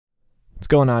What's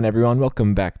going on, everyone?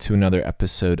 Welcome back to another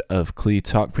episode of Clee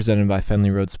Talk presented by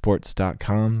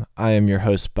FenleyRoadSports.com. I am your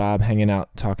host, Bob, hanging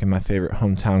out talking my favorite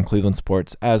hometown Cleveland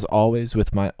sports, as always,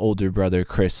 with my older brother,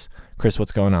 Chris. Chris,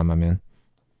 what's going on, my man?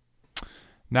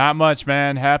 Not much,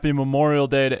 man. Happy Memorial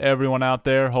Day to everyone out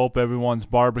there. Hope everyone's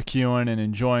barbecuing and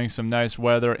enjoying some nice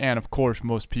weather. And, of course,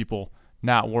 most people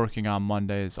not working on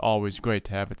Monday. It's always great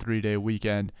to have a 3-day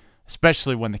weekend,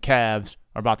 especially when the Cavs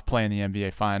are about to play in the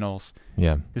NBA Finals.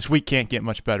 Yeah. This week can't get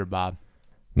much better, Bob.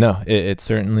 No, it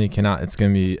certainly cannot. It's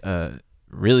going to be a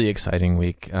really exciting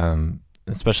week,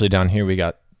 especially down here. We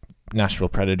got Nashville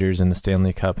Predators in the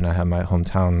Stanley Cup, and I have my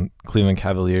hometown Cleveland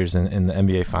Cavaliers in the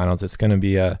NBA Finals. It's going to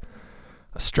be a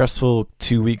stressful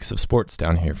 2 weeks of sports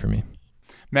down here for me.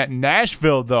 Matt,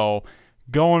 Nashville, though,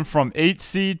 going from 8th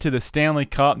seed to the Stanley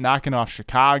Cup, knocking off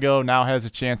Chicago, now has a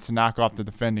chance to knock off the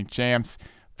defending champs.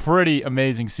 Pretty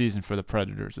amazing season for the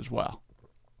Predators as well.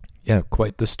 Yeah,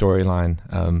 quite the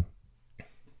storyline.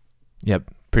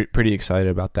 Pretty excited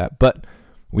about that. But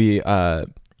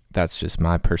that's just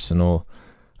my personal,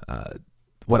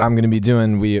 what I'm going to be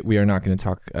doing. We are not going to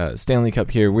talk Stanley Cup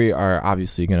here. We are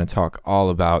obviously going to talk all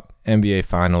about NBA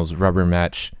Finals, rubber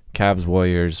match, Cavs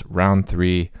Warriors, round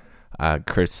 3.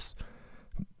 Chris,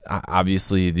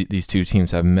 obviously these two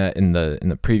teams have met in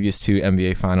the previous 2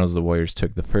 NBA Finals. The Warriors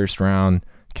took the first round.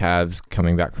 Cavs,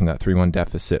 coming back from that 3-1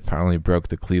 deficit, finally broke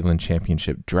the Cleveland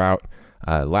championship drought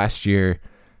last year.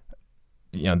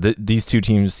 You know, these two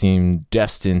teams seem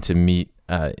destined to meet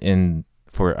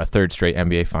for a third straight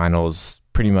NBA Finals.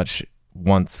 Pretty much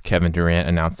once Kevin Durant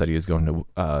announced that he was going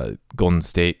to Golden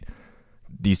State,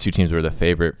 these two teams were the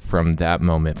favorite from that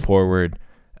moment forward.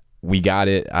 We got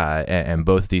it, and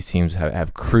both of these teams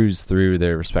have cruised through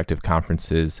their respective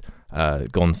conferences.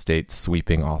 Golden State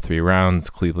sweeping all 3 rounds,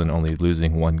 Cleveland only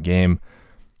losing 1 game.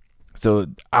 So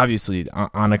obviously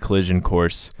on a collision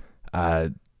course,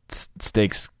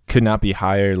 stakes could not be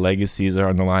higher. Legacies are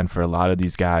on the line for a lot of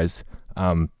these guys.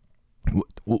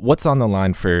 What's on the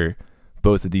line for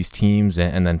both of these teams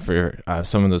and then for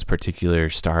some of those particular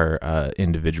star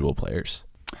individual players?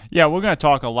 Yeah, we're going to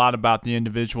talk a lot about the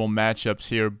individual matchups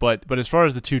here, but as far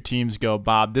as the 2 teams go,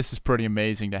 Bob, this is pretty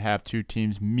amazing to have 2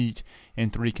 teams meet in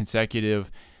 3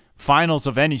 consecutive finals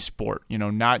of any sport. You know,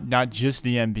 not just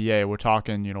the NBA. We're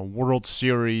talking, World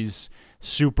Series,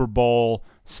 Super Bowl,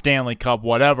 Stanley Cup,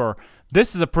 whatever.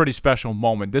 This is a pretty special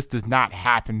moment. This does not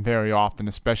happen very often,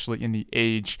 especially in the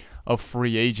age of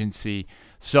free agency.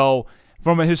 So,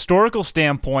 from a historical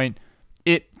standpoint,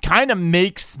 it kind of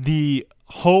makes the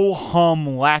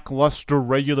ho-hum, lackluster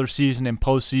regular season and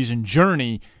postseason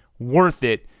journey worth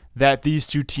it that these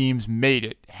 2 teams made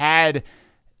it. Had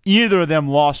either of them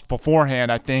lost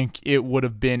beforehand, I think it would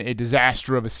have been a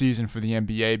disaster of a season for the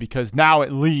NBA, because now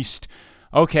at least,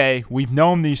 okay, we've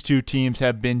known these 2 teams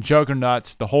have been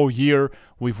juggernauts the whole year.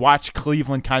 We've watched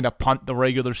Cleveland kind of punt the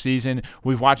regular season.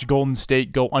 We've watched Golden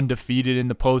State go undefeated in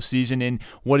the postseason in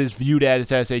what is viewed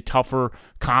as a tougher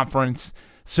conference.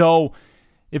 So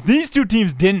if these 2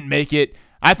 teams didn't make it,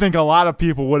 I think a lot of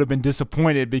people would have been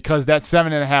disappointed because that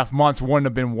 7.5 months wouldn't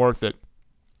have been worth it.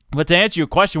 But to answer your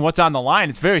question, what's on the line?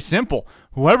 It's very simple.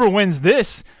 Whoever wins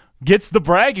this gets the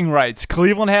bragging rights.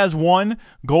 Cleveland has 1.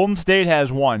 Golden State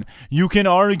has 1. You can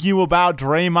argue about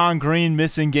Draymond Green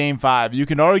missing Game 5. You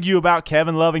can argue about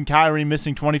Kevin Love and Kyrie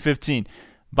missing 2015.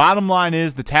 Bottom line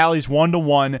is the tally's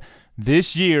 1-1.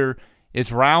 This year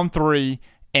is round 3,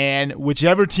 and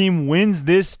whichever team wins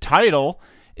this title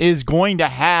is going to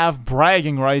have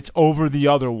bragging rights over the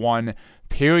other one.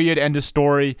 Period. End of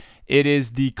story. It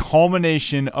is the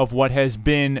culmination of what has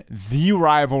been the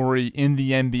rivalry in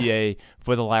the NBA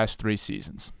for the last 3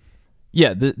 seasons.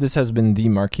 Yeah, this has been the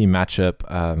marquee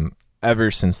matchup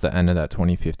ever since the end of that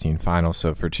 2015 final.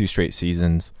 So for 2 straight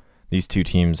seasons, these 2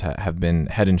 teams have been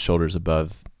head and shoulders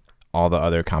above all the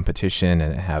other competition,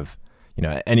 and have,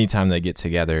 anytime they get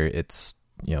together, it's,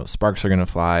 sparks are going to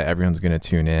fly. Everyone's going to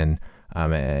tune in.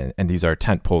 And these are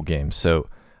tentpole games. So,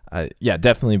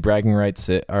 definitely bragging rights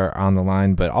are on the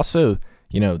line. But also,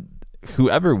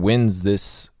 whoever wins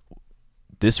this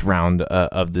round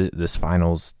of this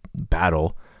finals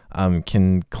battle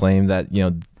can claim that,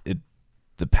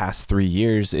 the past 3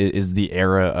 years is the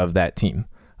era of that team.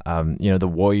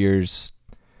 The Warriors,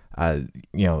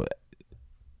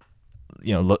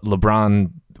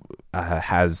 LeBron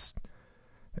has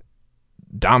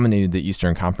dominated the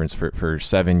Eastern Conference for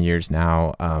 7 years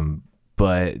now,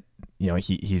 but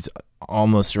he's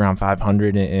almost around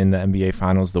 500 in the NBA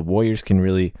Finals. The Warriors can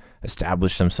really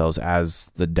establish themselves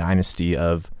as the dynasty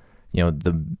of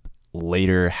the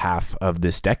later half of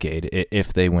this decade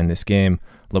if they win this game.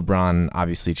 LeBron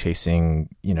obviously chasing,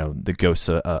 the ghosts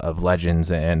of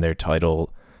legends and their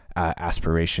title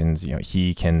aspirations.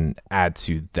 He can add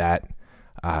to that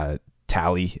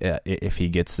tally if he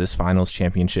gets this finals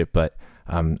championship, but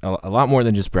a lot more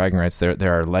than just bragging rights.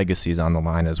 There are legacies on the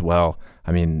line as well.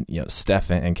 I mean, Steph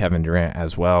and Kevin Durant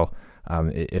as well.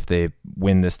 If they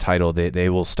win this title, they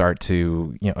will start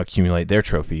to accumulate their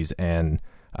trophies and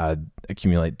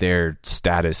accumulate their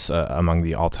status among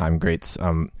the all-time greats.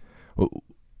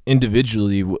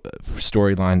 Individually,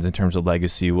 storylines in terms of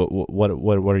legacy, what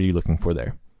are you looking for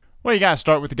there? Well, you got to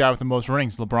start with the guy with the most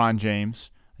rings, LeBron James.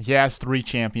 He has 3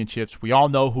 championships. We all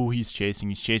know who he's chasing.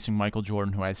 He's chasing Michael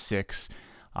Jordan, who has 6.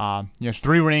 He has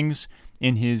 3 rings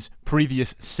in his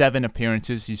previous 7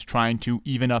 appearances. He's trying to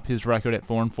even up his record at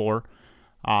 4-4.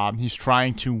 He's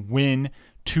trying to win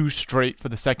 2 straight for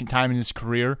the second time in his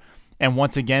career, and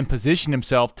once again position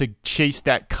himself to chase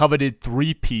that coveted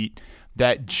three-peat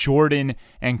that Jordan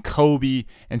and Kobe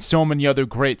and so many other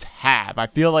greats have. I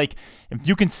feel like if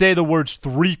you can say the words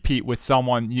three-peat with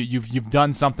someone, you've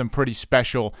done something pretty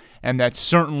special, and that's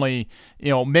certainly,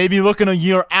 maybe looking a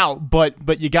year out,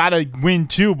 but you got to win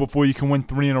 2 before you can win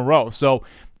 3 in a row. So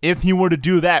if he were to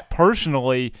do that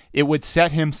personally, it would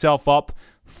set himself up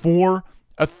for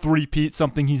a three-peat,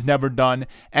 something he's never done,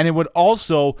 and it would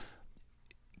also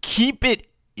keep it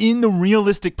in the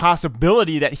realistic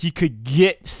possibility that he could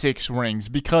get 6 rings,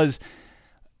 because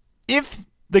if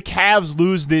the Cavs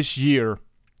lose this year,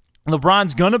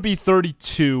 LeBron's going to be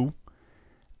 32.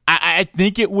 I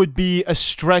think it would be a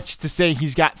stretch to say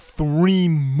he's got 3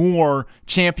 more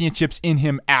championships in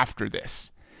him after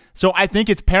this. So I think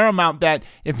it's paramount that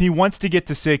if he wants to get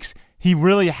to 6, he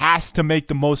really has to make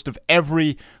the most of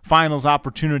every finals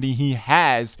opportunity he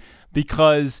has,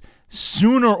 because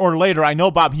sooner or later, I know,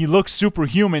 Bob, he looks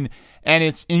superhuman, and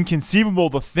it's inconceivable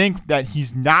to think that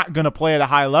he's not going to play at a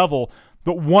high level,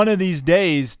 but one of these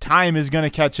days, time is going to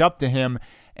catch up to him,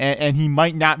 and he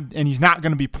might not, and he's not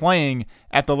going to be playing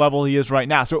at the level he is right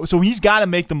now. So he's got to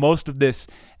make the most of this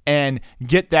and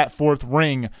get that 4th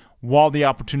ring while the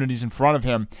opportunity's in front of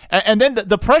him. And then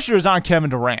the pressure is on Kevin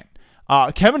Durant.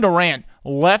 Kevin Durant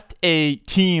left a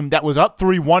team that was up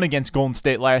 3-1 against Golden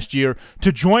State last year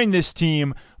to join this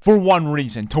team for one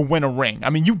reason: to win a ring. I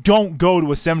mean, you don't go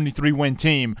to a 73-win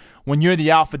team when you're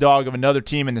the alpha dog of another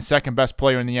team and the second best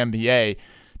player in the NBA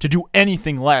to do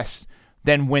anything less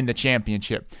than win the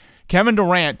championship. Kevin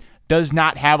Durant does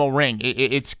not have a ring.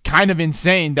 It's kind of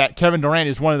insane that Kevin Durant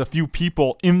is one of the few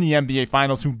people in the NBA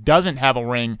Finals who doesn't have a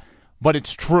ring, but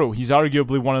it's true. He's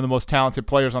arguably one of the most talented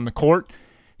players on the court.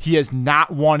 He has not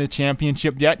won a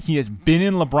championship yet. He has been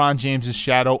in LeBron James'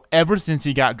 shadow ever since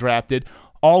he got drafted,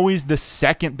 always the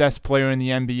second best player in the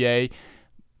NBA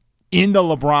in the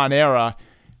LeBron era.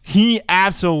 He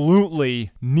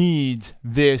absolutely needs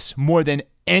this more than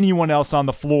anyone else on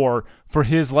the floor for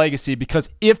his legacy, because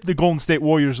if the Golden State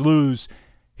Warriors lose,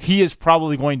 he is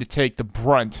probably going to take the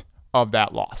brunt of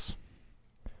that loss.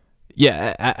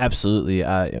 Yeah, absolutely.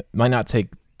 Might not take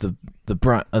the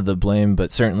brunt of the blame, but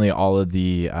certainly all of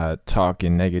the talk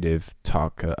and negative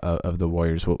talk of the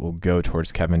Warriors will go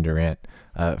towards Kevin Durant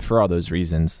for all those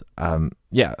reasons.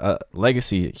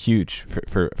 Legacy huge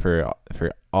for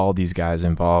all these guys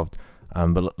involved.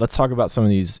 But let's talk about some of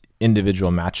these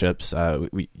individual matchups.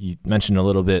 You mentioned a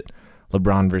little bit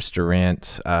LeBron versus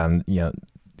Durant.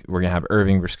 We're gonna have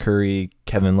Irving versus Curry,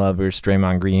 Kevin Love versus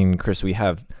Draymond Green. Chris, we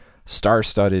have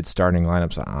star-studded starting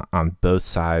lineups on both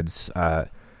sides.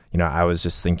 I was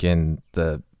just thinking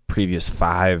the previous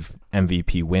 5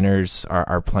 MVP winners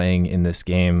are playing in this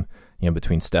game.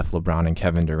 Between Steph, LeBron, and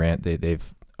Kevin Durant,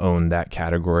 they've owned that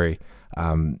category.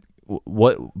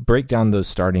 What break down those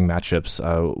starting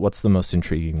matchups? What's the most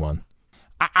intriguing one?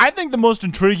 I think the most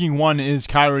intriguing one is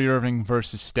Kyrie Irving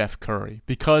versus Steph Curry,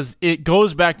 because it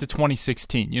goes back to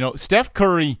 2016. Steph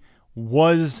Curry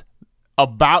was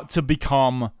about to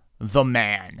become the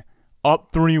man.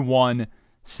 Up 3-1,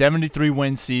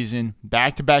 73-win season,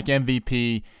 back-to-back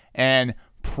MVP, and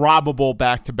probable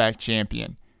back-to-back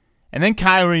champion. And then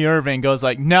Kyrie Irving goes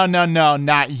like, no,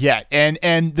 not yet.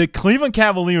 And the Cleveland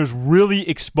Cavaliers really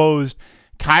exposed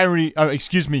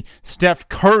Steph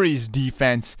Curry's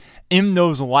defense in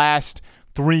those last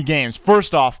 3 games.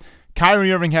 First off,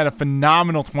 Kyrie Irving had a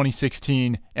phenomenal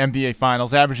 2016 NBA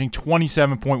Finals, averaging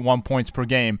 27.1 points per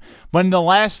game. But in the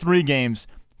last 3 games,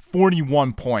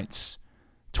 41 points,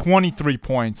 23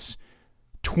 points,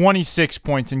 26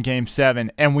 points in Game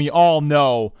 7. And we all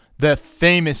know the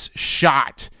famous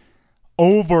shot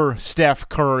over Steph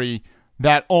Curry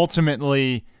that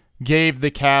ultimately gave the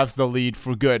Cavs the lead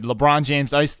for good. LeBron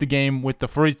James iced the game with the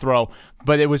free throw,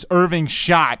 but it was Irving's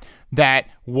shot that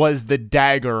was the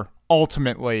dagger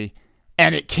ultimately,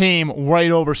 and it came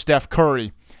right over Steph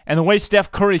Curry. And the way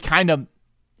Steph Curry kind of,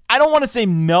 I don't want to say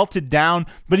melted down,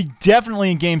 but he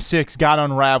definitely in Game 6 got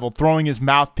unraveled, throwing his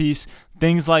mouthpiece,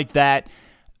 things like that.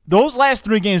 Those last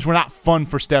 3 games were not fun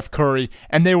for Steph Curry,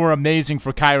 and they were amazing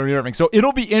for Kyrie Irving. So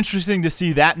it'll be interesting to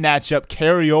see that matchup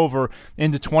carry over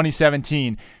into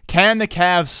 2017. Can the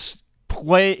Cavs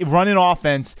run an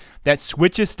offense that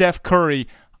switches Steph Curry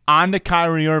onto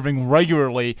Kyrie Irving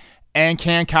regularly, and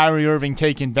can Kyrie Irving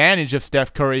take advantage of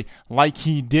Steph Curry like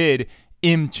he did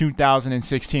in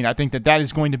 2016? I think that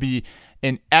is going to be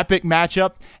an epic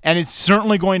matchup, and it's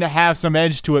certainly going to have some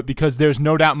edge to it because there's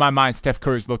no doubt in my mind Steph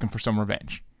Curry's looking for some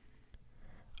revenge.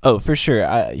 Oh, for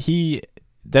sure. He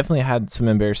definitely had some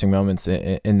embarrassing moments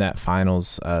in that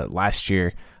finals last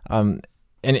year. And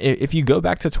if you go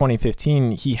back to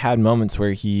 2015, he had moments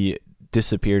where he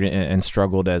disappeared and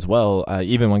struggled as well,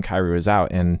 even when Kyrie was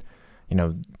out. And,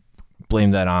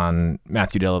 blame that on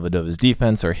Matthew Dellavedova's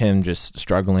defense or him just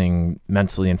struggling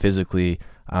mentally and physically.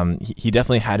 He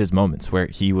definitely had his moments where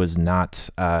he was not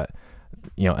an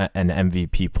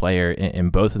MVP player in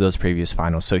both of those previous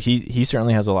finals. So he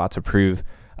certainly has a lot to prove.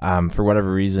 For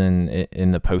whatever reason,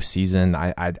 in the postseason,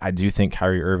 I do think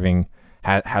Kyrie Irving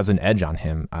has an edge on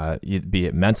him, be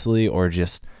it mentally or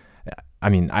just,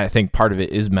 I think part of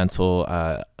it is mental,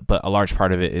 but a large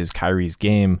part of it is Kyrie's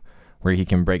game, where he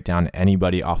can break down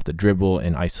anybody off the dribble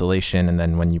in isolation. And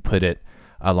then when you put it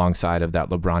alongside of that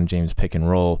LeBron James pick and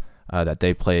roll that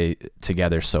they play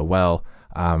together so well,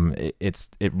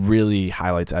 it really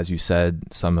highlights, as you said,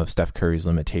 some of Steph Curry's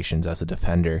limitations as a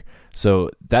defender. So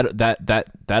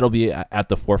that'll be at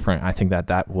the forefront. I think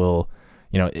that will,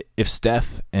 if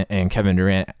Steph and Kevin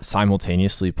Durant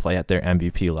simultaneously play at their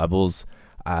MVP levels,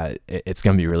 it's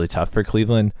going to be really tough for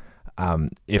Cleveland.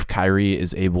 If Kyrie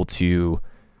is able to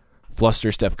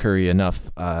fluster Steph Curry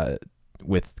enough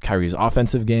with Kyrie's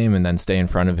offensive game and then stay in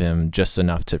front of him just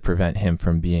enough to prevent him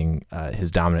from being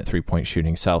his dominant three-point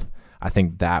shooting self, I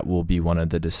think that will be one of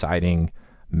the deciding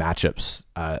matchups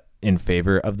in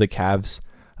favor of the Cavs.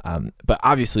 But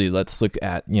obviously, let's look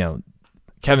at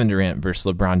Kevin Durant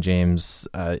versus LeBron James.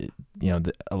 A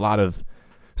lot of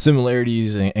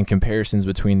similarities and comparisons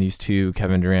between these two.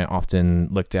 Kevin Durant often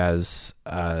looked as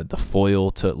the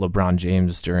foil to LeBron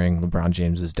James during LeBron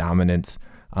James's dominance.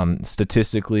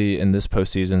 Statistically, in this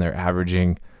postseason, they're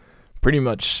averaging pretty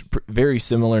much very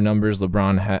similar numbers.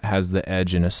 LeBron has the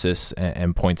edge in assists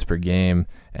and points per game,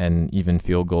 and even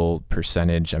field goal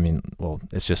percentage.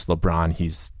 It's just LeBron.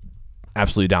 He's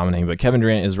absolutely dominating, but Kevin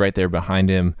Durant is right there behind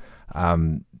him.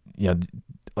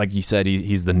 Like you said,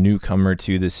 he's the newcomer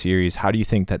to this series. How do you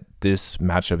think that this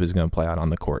matchup is going to play out on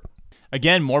the court?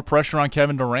 Again, more pressure on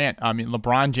Kevin Durant.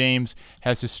 LeBron James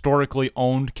has historically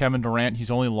owned Kevin Durant.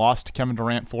 He's only lost to Kevin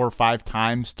Durant 4 or 5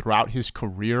 times throughout his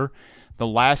career. The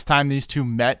last time these two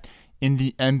met in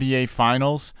the NBA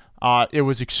Finals, it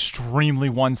was extremely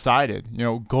one-sided.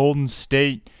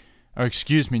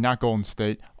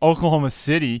 Oklahoma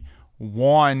City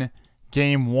won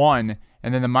Game 1,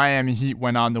 and then the Miami Heat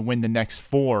went on to win the next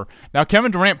 4. Now,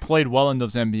 Kevin Durant played well in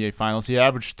those NBA Finals. He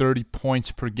averaged 30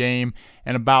 points per game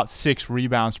and about 6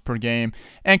 rebounds per game.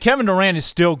 And Kevin Durant is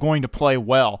still going to play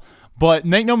well. But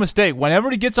make no mistake, whenever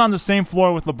he gets on the same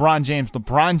floor with LeBron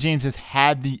James has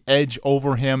had the edge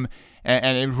over him,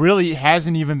 and it really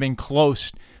hasn't even been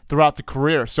close throughout the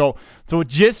career. So it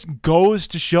just goes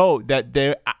to show that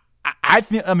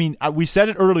we said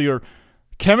it earlier,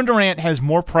 Kevin Durant has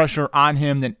more pressure on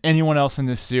him than anyone else in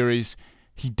this series.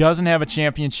 He doesn't have a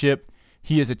championship.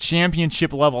 He is a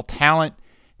championship-level talent.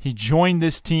 He joined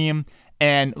this team,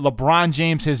 and LeBron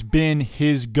James has been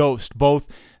his ghost, both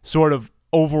sort of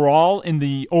overall in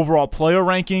the overall player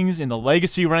rankings, in the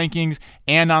legacy rankings,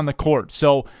 and on the court.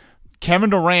 So Kevin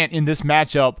Durant in this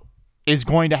matchup is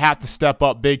going to have to step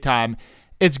up big time.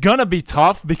 It's going to be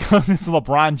tough because it's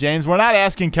LeBron James. We're not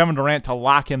asking Kevin Durant to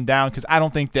lock him down because I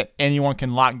don't think that anyone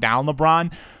can lock down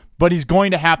LeBron, but he's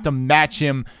going to have to match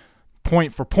him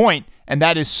point for point, and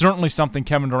that is certainly something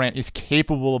Kevin Durant is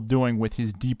capable of doing with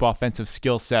his deep offensive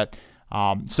skill set.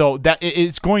 So that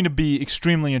it's going to be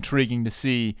extremely intriguing to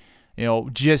see.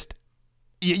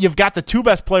 You've got the 2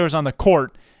 best players on the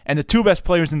court and the 2 best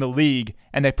players in the league,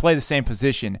 and they play the same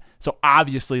position. So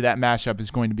obviously that matchup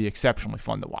is going to be exceptionally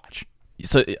fun to watch.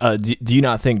 So do you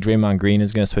not think Draymond Green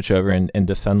is going to switch over and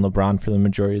defend LeBron for the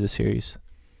majority of the series?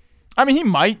 He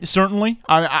might, certainly.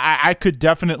 I could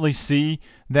definitely see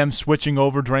them switching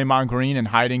over Draymond Green and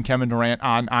hiding Kevin Durant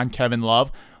on Kevin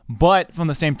Love. But from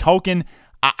the same token,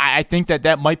 I think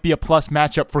that might be a plus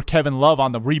matchup for Kevin Love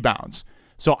on the rebounds.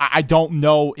 So I don't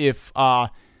know if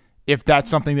if that's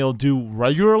something they'll do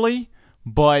regularly,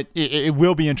 but it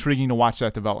will be intriguing to watch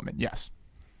that development, yes.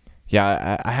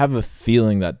 Yeah, I have a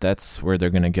feeling that that's where they're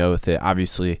going to go with it.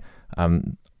 Obviously,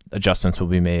 adjustments will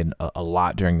be made a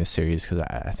lot during the series because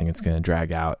I think it's going to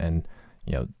drag out, and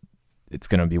it's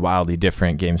going to be wildly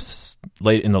different games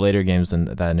late in the later games than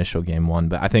that initial game one.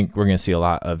 But I think we're going to see a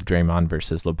lot of Draymond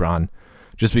versus LeBron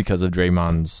just because of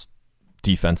Draymond's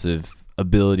defensive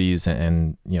abilities,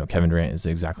 and Kevin Durant is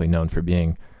exactly known for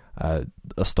being a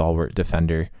stalwart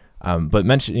defender. But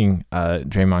mentioning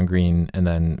Draymond Green, and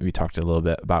then we talked a little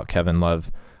bit about Kevin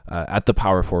Love at the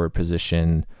power forward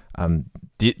position.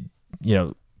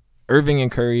 Irving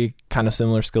and Curry, kind of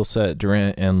similar skill set.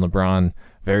 Durant and LeBron,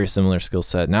 very similar skill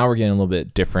set. Now we're getting a little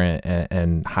bit different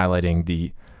and highlighting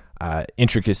the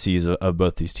intricacies of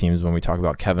both these teams when we talk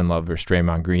about Kevin Love versus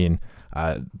Draymond Green,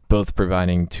 both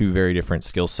providing two very different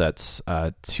skill sets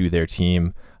to their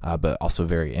team, but also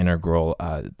very integral.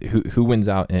 Who wins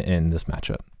out in this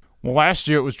matchup? Well, last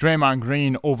year it was Draymond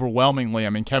Green overwhelmingly. I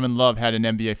mean, Kevin Love had an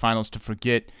NBA Finals to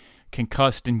forget,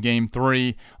 concussed in Game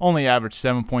 3, only averaged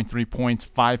 7.3 points,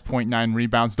 5.9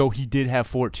 rebounds, though he did have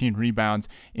 14 rebounds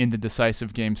in the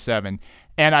decisive Game 7.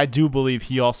 And I do believe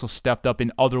he also stepped up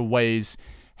in other ways,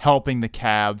 helping the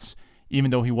Cavs, even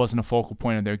though he wasn't a focal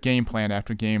point of their game plan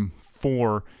after Game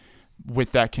 4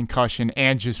 with that concussion,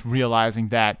 and just realizing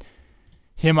that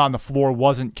him on the floor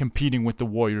wasn't competing with the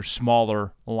Warriors'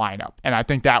 smaller lineup. And I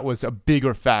think that was a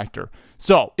bigger factor.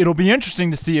 So it'll be interesting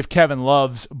to see if Kevin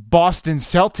Love's Boston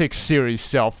Celtics series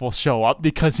self will show up,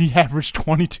 because he averaged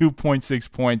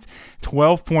 22.6 points,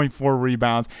 12.4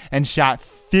 rebounds, and shot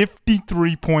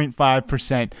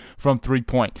 53.5% from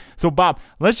three-point. So, Bob,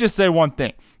 let's just say one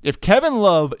thing. If Kevin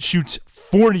Love shoots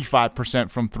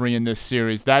 45% from three in this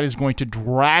series, that is going to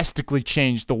drastically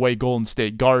change the way Golden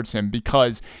State guards him,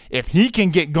 because if he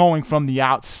can get going from the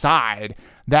outside,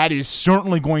 that is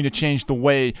certainly going to change the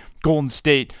way Golden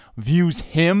State views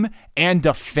him and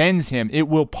defends him. It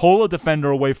will pull a defender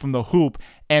away from the hoop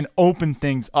and open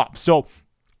things up. So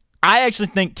I actually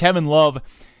think Kevin Love,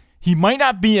 he might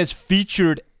not be as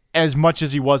featured as much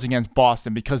as he was against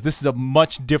Boston, because this is a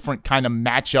much different kind of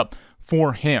matchup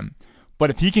for him. But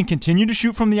if he can continue to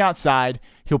shoot from the outside,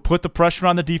 he'll put the pressure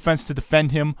on the defense to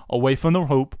defend him away from the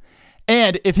hoop.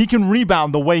 And if he can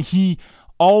rebound the way he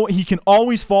can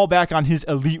always fall back on his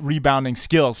elite rebounding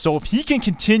skills. So if he can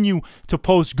continue to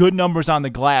post good numbers on the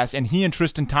glass, and he and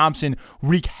Tristan Thompson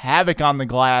wreak havoc on the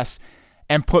glass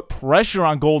and put pressure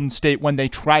on Golden State when they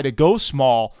try to go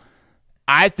small,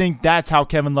 I think that's how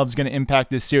Kevin Love's going to impact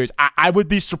this series. I would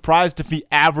be surprised if he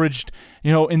averaged,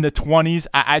 in the 20s.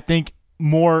 I think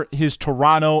more his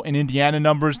Toronto and Indiana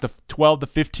numbers, the 12 to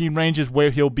 15 range, is where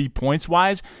he'll be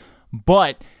points-wise.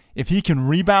 But if he can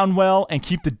rebound well and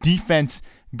keep the defense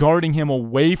guarding him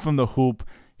away from the hoop,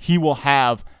 he will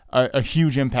have a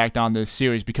huge impact on this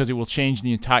series, because it will change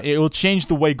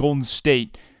the way Golden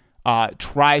State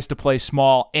tries to play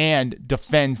small and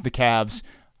defends the Cavs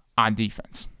on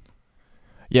defense.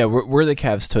 Yeah, were the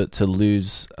Cavs to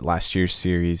lose last year's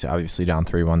series, obviously down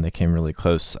 3-1, they came really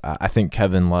close. I think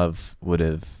Kevin Love would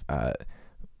have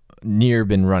near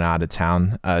been run out of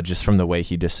town just from the way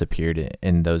he disappeared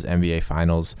in those NBA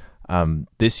Finals.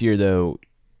 This year, though,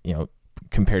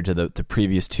 compared to the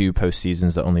previous two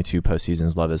postseasons, the only two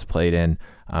postseasons Love has played in,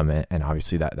 and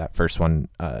obviously that first one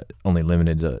only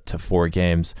limited to 4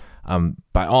 games.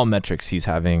 By all metrics, he's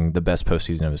having the best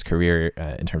postseason of his career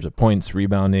in terms of points,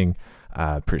 rebounding,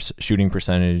 shooting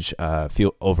percentage,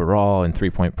 field overall, and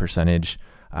 3-point percentage.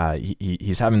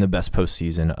 He's having the best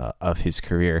postseason of his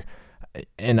career,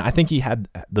 and I think he had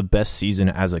the best season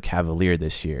as a Cavalier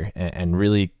this year, and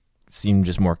really seemed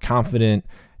just more confident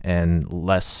and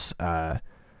less.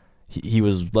 He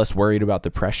was less worried about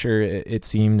the pressure, it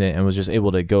seemed, and was just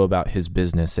able to go about his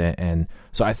business. And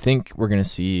so I think we're going to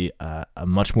see a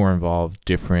much more involved,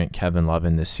 different Kevin Love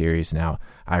in this series. Now,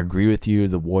 I agree with you.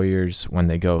 The Warriors, when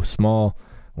they go small,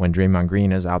 when Draymond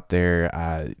Green is out there,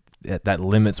 that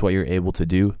limits what you're able to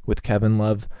do with Kevin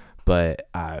Love. But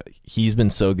he's been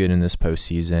so good in this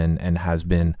postseason and has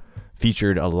been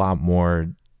featured a lot more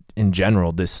in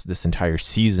general this entire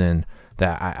season,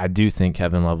 that I do think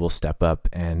Kevin Love will step up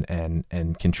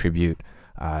and contribute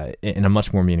in a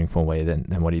much more meaningful way than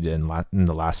what he did in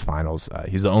the last finals.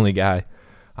 He's the only guy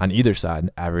on either side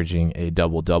averaging a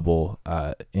double-double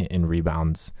in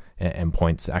rebounds and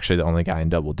points. Actually, the only guy in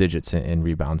double digits in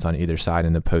rebounds on either side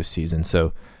in the postseason.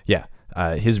 So, yeah,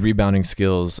 his rebounding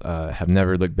skills have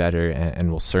never looked better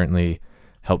and will certainly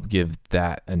help give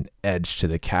that an edge to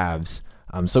the Cavs.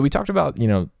 So we talked about,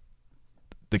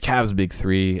 the Cavs' big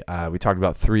three. We talked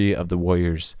about 3 of the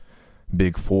Warriors'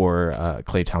 big four,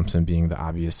 Klay Thompson being the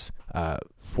obvious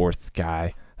fourth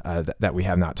guy that we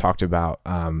have not talked about.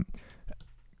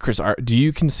 Chris, do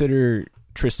you consider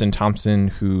Tristan Thompson,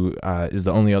 who is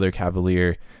the only other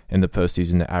Cavalier in the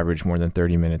postseason to average more than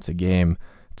 30 minutes a game,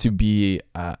 to be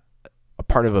a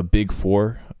part of a big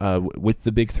four with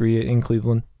the big three in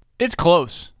Cleveland? It's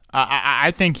close.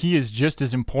 I think he is just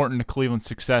as important to Cleveland's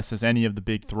success as any of the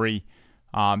big three.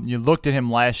 You looked at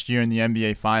him last year in the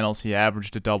NBA Finals. He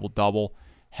averaged a double-double,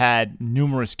 had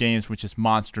numerous games with just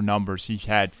monster numbers. He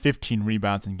had 15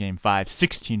 rebounds in Game 5,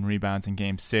 16 rebounds in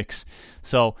Game 6.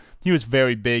 So he was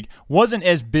very big. Wasn't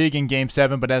as big in Game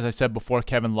 7, but as I said before,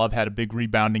 Kevin Love had a big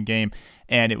rebounding game,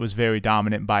 and it was very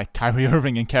dominant by Kyrie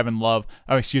Irving and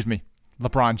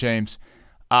LeBron James.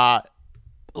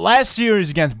 Last series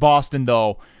against Boston,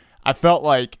 though, I felt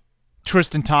like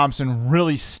Tristan Thompson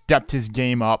really stepped his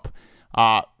game up,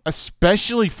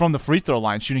 especially from the free throw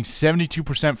line, shooting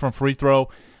 72% from free throw.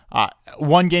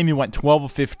 One game he went 12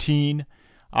 of 15,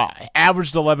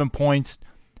 averaged 11 points,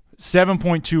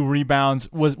 7.2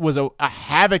 rebounds, was a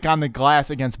havoc on the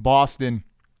glass against Boston.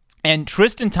 And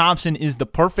Tristan Thompson is the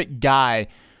perfect guy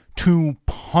to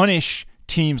punish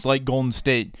teams like Golden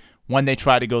State when they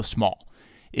try to go small.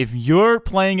 If you're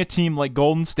playing a team like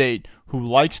Golden State who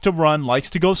likes to run, likes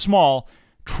to go small,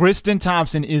 Tristan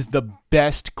Thompson is the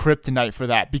best kryptonite for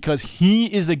that, because he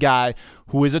is the guy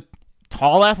who is a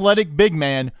tall, athletic big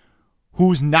man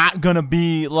who's not going to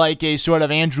be like a sort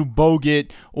of Andrew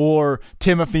Bogut or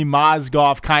Timothy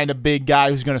Mozgov kind of big guy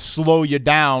who's going to slow you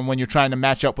down when you're trying to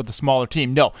match up with a smaller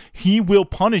team. No, he will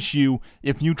punish you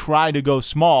if you try to go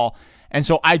small. And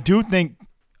so I do think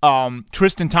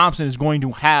Tristan Thompson is going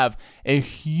to have a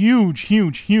huge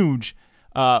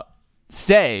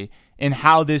say in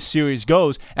how this series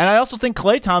goes. And I also think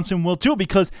Klay Thompson will too,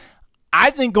 because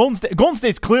I think Golden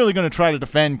State's clearly going to try to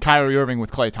defend Kyrie Irving with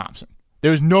Klay Thompson.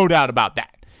 There's no doubt about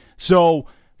that. So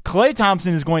Klay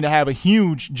Thompson is going to have a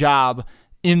huge job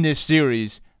in this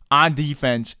series on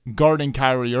defense guarding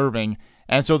Kyrie Irving.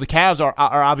 And so the Cavs are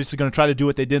obviously going to try to do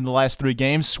what they did in the last 3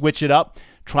 games, switch it up,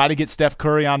 try to get Steph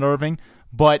Curry on Irving.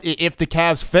 But if the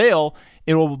Cavs fail,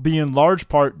 it will be in large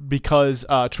part because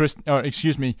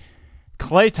Klay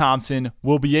Thompson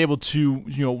will be able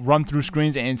to run through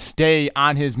screens and stay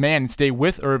on his man and stay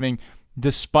with Irving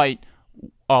despite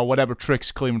whatever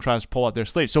tricks Cleveland tries to pull out their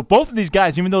sleeve. So both of these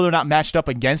guys, even though they're not matched up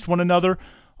against one another,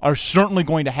 are certainly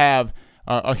going to have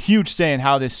a huge say in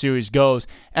how this series goes.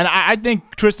 And I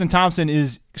think Tristan Thompson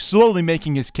is slowly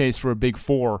making his case for a big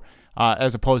four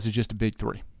as opposed to just a big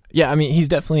three. Yeah, I mean, he's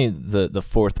definitely the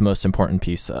fourth most important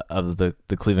piece of the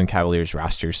Cleveland Cavaliers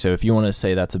roster. So if you want to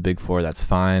say that's a big four, that's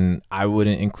fine. I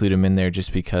wouldn't include him in there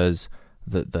just because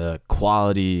the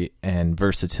quality and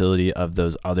versatility of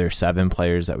those other 7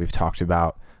 players that we've talked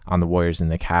about on the Warriors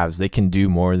and the Cavs, they can do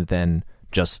more than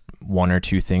just one or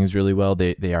two things really well.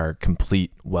 They are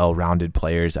complete, well-rounded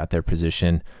players at their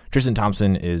position. Tristan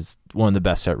Thompson is one of the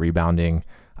best at rebounding,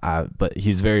 but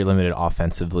he's very limited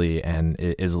offensively and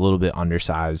is a little bit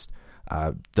undersized,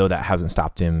 though that hasn't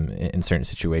stopped him in certain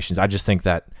situations. I just think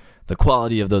that the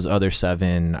quality of those other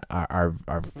 7 are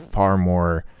far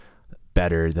more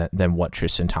better than what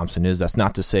Tristan Thompson is. That's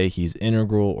not to say he's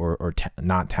integral or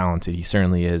not talented. He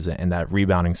certainly is, and that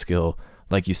rebounding skill,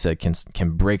 like you said,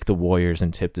 can break the Warriors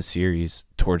and tip the series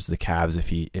towards the Cavs if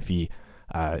he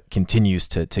continues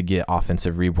to get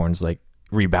offensive rebounds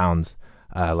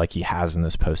like he has in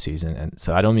this postseason. And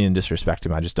so I don't mean to disrespect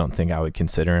him. I just don't think I would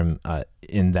consider him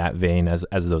in that vein as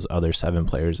those other 7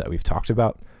 players that we've talked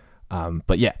about.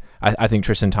 But yeah, I think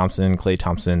Tristan Thompson, Klay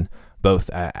Thompson,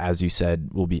 both, as you said,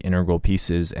 will be integral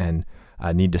pieces and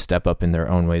need to step up in their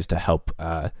own ways to help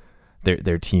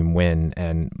their team win,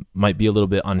 and might be a little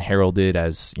bit unheralded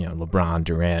as LeBron,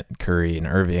 Durant, Curry, and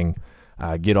Irving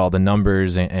get all the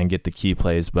numbers and get the key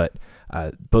plays, but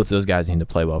both those guys need to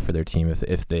play well for their team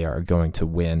if they are going to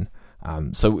win.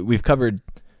 So we've covered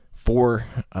 4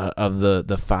 of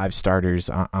the 5 starters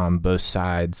on both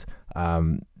sides.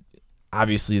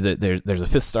 Obviously, there's a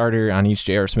 5th starter on each.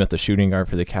 J.R. Smith, the shooting guard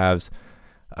for the Cavs.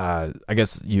 I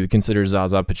guess you would consider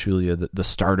Zaza Pachulia the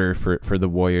starter for the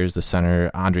Warriors. The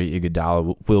center, Andre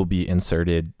Iguodala, will be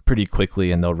inserted pretty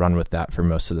quickly, and they'll run with that for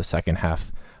most of the second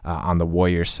half on the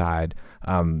Warriors side.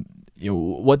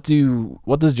 What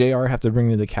does JR have to bring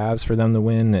to the Cavs for them to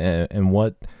win, and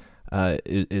what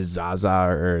is Zaza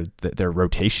or their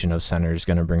rotation of centers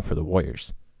going to bring for the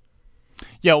Warriors?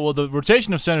 Yeah, well, the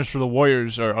rotation of centers for the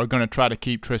Warriors are going to try to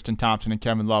keep Tristan Thompson and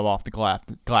Kevin Love off the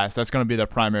glass. That's going to be their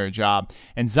primary job.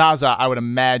 And Zaza, I would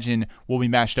imagine, will be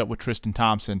matched up with Tristan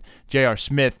Thompson. J.R.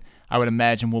 Smith, I would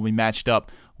imagine, will be matched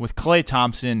up with Klay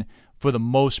Thompson for the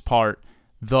most part,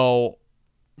 though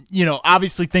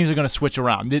obviously things are going to switch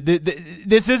around.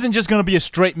 This isn't just going to be a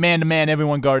straight man-to-man,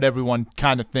 everyone guard everyone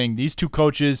kind of thing. These two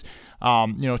coaches,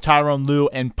 Tyronn Lue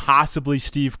and possibly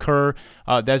Steve Kerr.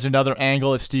 There's another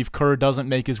angle. If Steve Kerr doesn't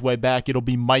make his way back, it'll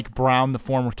be Mike Brown, the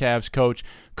former Cavs coach,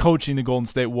 coaching the Golden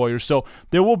State Warriors. So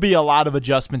there will be a lot of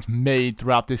adjustments made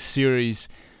throughout this series.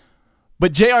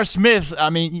 But J.R. Smith,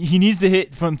 he needs to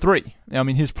hit from three.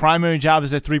 His primary job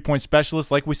is a three-point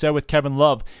specialist, like we said with Kevin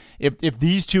Love. If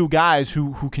these two guys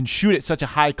who can shoot at such a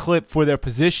high clip for their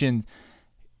positions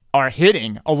are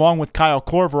hitting, along with Kyle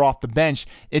Korver off the bench,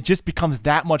 it just becomes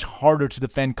that much harder to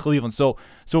defend Cleveland. So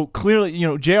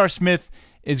clearly, J.R. Smith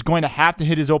is going to have to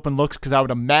hit his open looks, because I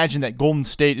would imagine that Golden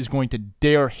State is going to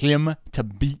dare him to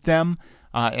beat them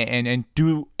and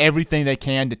do everything they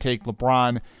can to take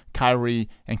LeBron, Kyrie,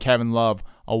 and Kevin Love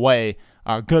away.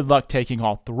 Good luck taking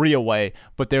all three away,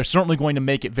 but they're certainly going to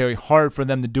make it very hard for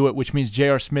them to do it, which means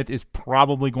J.R. Smith is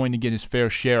probably going to get his fair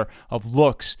share of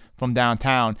looks from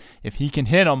downtown. If he can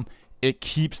hit them, it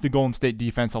keeps the Golden State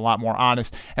defense a lot more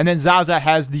honest. And then Zaza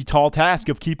has the tall task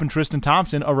of keeping Tristan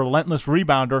Thompson, a relentless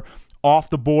rebounder, off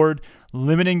the board,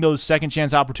 limiting those second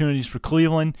chance opportunities for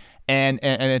Cleveland and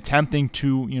attempting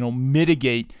to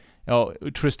mitigate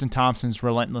Tristan Thompson's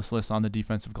relentlessness on the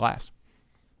defensive glass.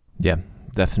 Yeah,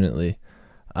 definitely.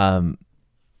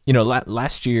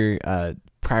 Last year,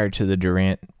 prior to the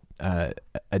Durant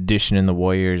addition in the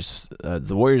Warriors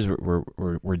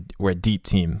were a deep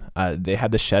team. They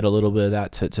had to shed a little bit of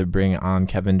that to bring on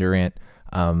Kevin Durant,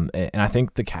 and I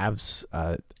think the Cavs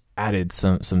added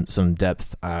some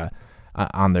depth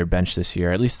on their bench this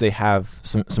year. At least they have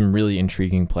some really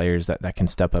intriguing players that can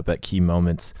step up at key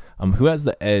moments. Who has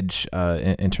the edge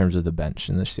in terms of the bench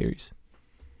in this series?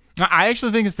 I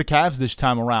actually think it's the Cavs this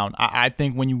time around. I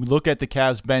think when you look at the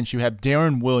Cavs bench, you have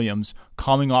Deron Williams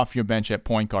coming off your bench at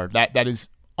point guard. That is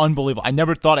unbelievable. I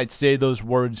never thought I'd say those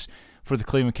words for the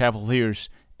Cleveland Cavaliers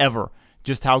ever.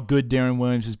 Just how good Deron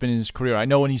Williams has been in his career. I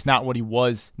know when he's not what he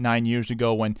was 9 years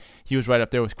ago when he was right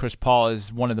up there with Chris Paul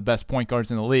as one of the best point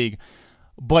guards in the league.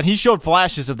 But he showed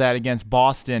flashes of that against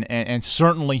Boston, and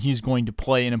certainly he's going to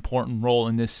play an important role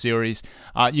in this series.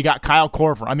 You got Kyle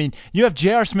Korver. You have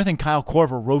J.R. Smith and Kyle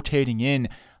Korver rotating in.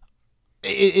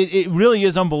 It really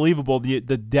is unbelievable, the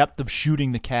depth of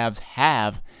shooting the Cavs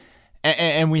have.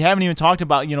 And we haven't even talked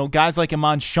about, guys like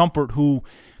Iman Shumpert, who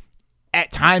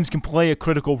at times can play a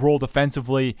critical role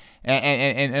defensively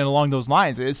and along those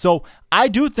lines. So I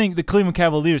do think the Cleveland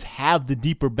Cavaliers have the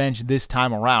deeper bench this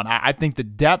time around. I think the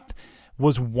depth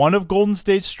was one of Golden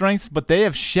State's strengths, but they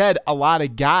have shed a lot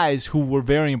of guys who were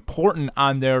very important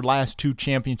on their last two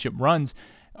championship runs,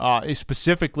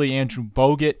 specifically Andrew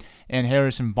Bogut and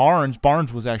Harrison Barnes.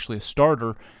 Barnes was actually a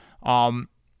starter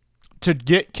to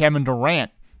get Kevin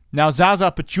Durant. Now,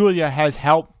 Zaza Pachulia has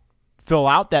helped fill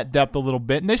out that depth a little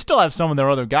bit, and they still have some of their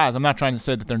other guys. I'm not trying to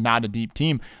say that they're not a deep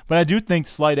team, but I do think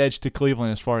slight edge to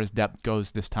Cleveland as far as depth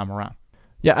goes this time around.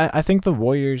 Yeah, I think the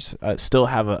Warriors still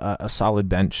have a solid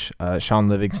bench. Sean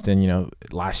Livingston,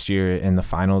 last year in the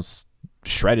finals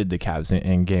shredded the Cavs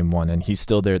in game one, and he's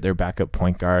still their backup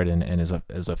point guard and is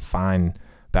a fine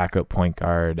backup point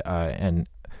guard and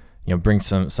brings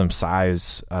some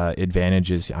size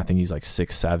advantages. I think he's like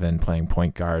 6'7", playing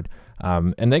point guard.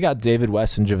 And they got David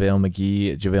West and JaVale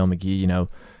McGee. JaVale McGee,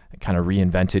 kind of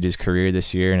reinvented his career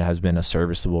this year and has been a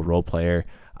serviceable role player.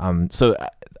 So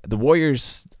the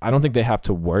Warriors, I don't think they have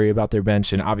to worry about their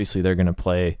bench, and obviously they're going to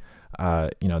play,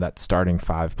 that starting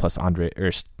five plus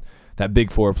that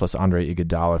big four plus Andre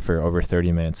Iguodala for over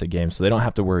 30 minutes a game. So they don't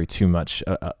have to worry too much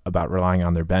about relying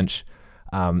on their bench.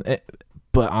 But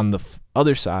on the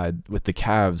other side with the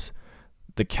Cavs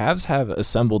have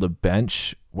assembled a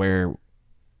bench where,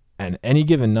 at any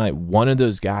given night, one of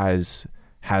those guys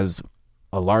has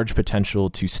a large potential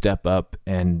to step up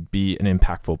and be an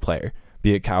impactful player.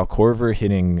 Be it Kyle Korver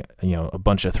hitting, a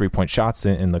bunch of 3-point shots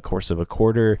in the course of a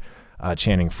quarter,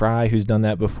 Channing Frye, who's done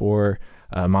that before,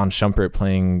 Iman Shumpert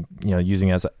playing, using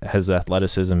his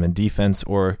athleticism and defense,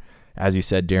 or, as you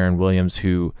said, Deron Williams,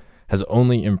 who has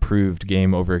only improved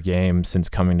game over game since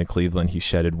coming to Cleveland. He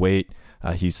shedded weight.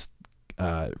 He's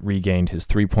regained his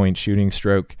 3-point shooting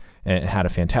stroke and had a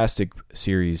fantastic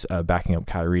series backing up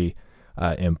Kyrie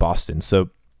in Boston. So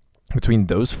between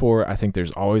those four, I think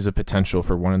there's always a potential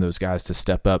for one of those guys to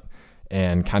step up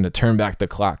and kind of turn back the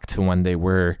clock to when they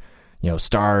were,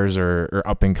 stars or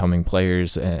up-and-coming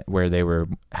players, where they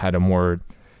had a more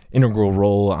integral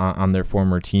role on their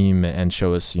former team and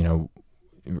show us,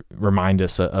 remind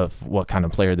us of what kind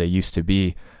of player they used to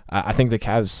be. I think the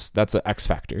Cavs, that's an X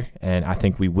factor, and I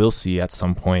think we will see at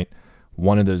some point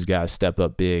one of those guys step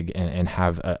up big and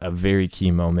have a very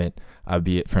key moment,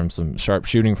 be it from some sharp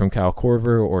shooting from Kyle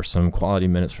Korver or some quality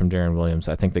minutes from Deron Williams.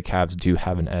 I think the Cavs do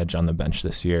have an edge on the bench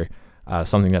this year,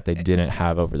 something that they didn't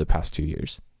have over the past 2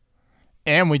 years.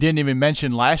 And we didn't even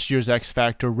mention last year's X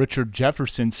Factor, Richard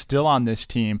Jefferson, still on this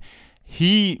team.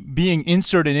 He being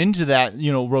inserted into that,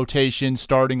 rotation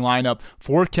starting lineup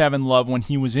for Kevin Love when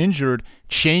he was injured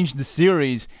changed the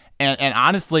series. And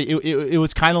honestly, it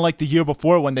was kind of like the year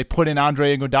before when they put in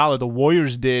Andre Iguodala. The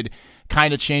Warriors did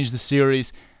kind of change the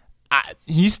series.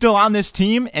 He's still on this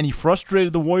team, and he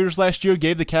frustrated the Warriors last year,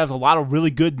 gave the Cavs a lot of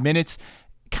really good minutes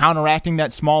counteracting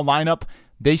that small lineup.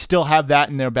 They still have that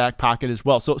in their back pocket as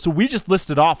well. So we just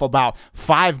listed off about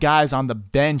 5 guys on the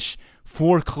bench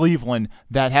for Cleveland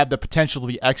that have the potential to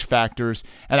be X factors.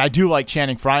 And I do like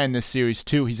Channing Frye in this series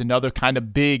too. He's another kind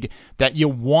of big that you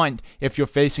want if you're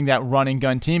facing that running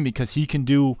gun team, because he can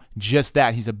do just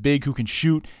that. He's a big who can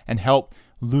shoot and help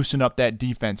loosen up that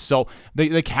defense. So the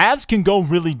Cavs can go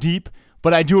really deep,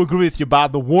 but I do agree with you,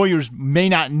 Bob. The Warriors may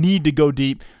not need to go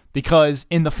deep because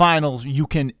in the finals you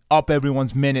can up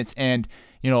everyone's minutes and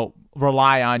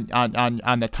rely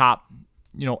on the top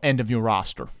end of your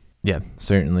roster. Yeah,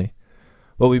 certainly.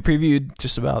 Well, we previewed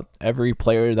just about every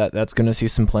player that's going to see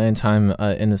some playing time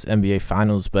in this NBA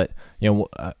Finals, but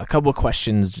a couple of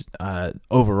questions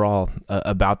overall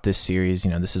about this series.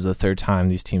 This is the third time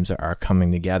these teams are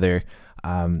coming together,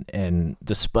 and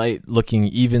despite looking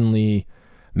evenly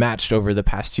matched over the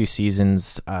past 2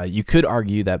 seasons, you could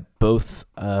argue that both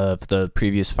of the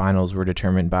previous finals were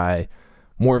determined by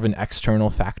more of an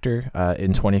external factor.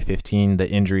 In 2015, the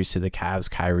injuries to the Cavs,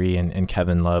 Kyrie and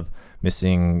Kevin Love,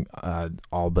 missing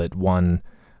all but one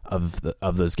of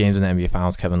those games in the NBA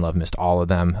Finals. Kevin Love missed all of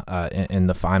them in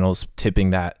the finals, tipping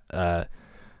that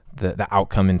the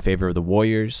outcome in favor of the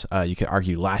Warriors. You could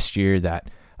argue last year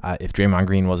that if Draymond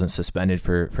Green wasn't suspended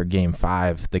for Game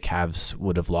 5, the Cavs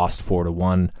would have lost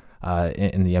 4-1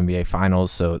 in the NBA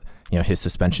Finals. So his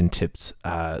suspension tipped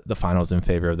the finals in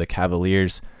favor of the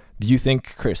Cavaliers. Do you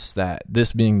think, Chris, that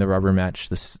this being the rubber match,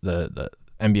 the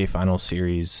NBA Finals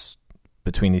series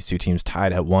between these two teams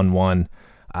tied at 1-1,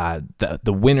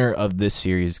 the winner of this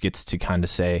series gets to kind of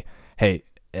say, hey,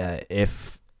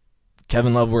 if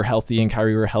Kevin Love were healthy and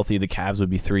Kyrie were healthy, the Cavs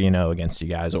would be 3-0 against you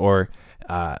guys. Or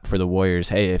for the Warriors,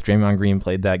 hey, if Draymond Green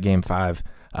played that Game 5,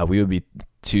 we would be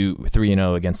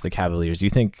 3-0 against the Cavaliers. Do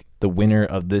you think the winner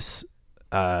of this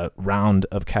round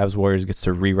of Cavs Warriors gets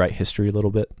to rewrite history a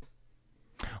little bit?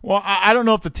 Well, I don't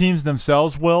know if the teams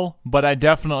themselves will, but I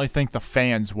definitely think the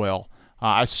fans will.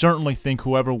 I certainly think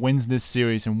whoever wins this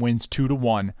series and wins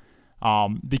 2-1,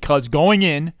 because going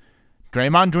in,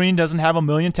 Draymond Green doesn't have a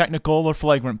million technical or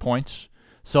flagrant points,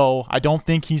 so I don't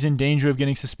think he's in danger of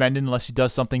getting suspended unless he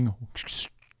does something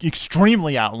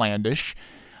extremely outlandish.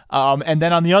 And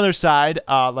then on the other side,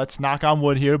 let's knock on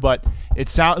wood here, but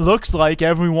it looks like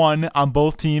everyone on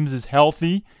both teams is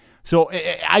healthy. So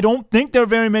I don't think there are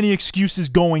very many excuses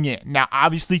going in. Now,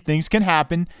 obviously, things can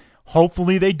happen.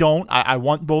 Hopefully they don't. I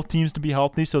want both teams to be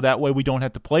healthy so that way we don't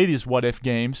have to play these what-if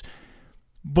games.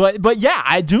 But yeah,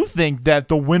 I do think that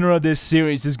the winner of this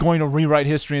series is going to rewrite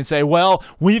history and say, well,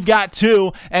 we've got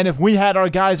 2, and if we had our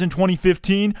guys in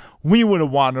 2015, we would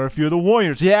have won. Or if you're the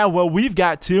Warriors, yeah, well, we've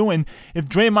got 2, and if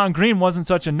Draymond Green wasn't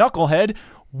such a knucklehead,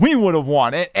 we would have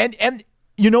won. And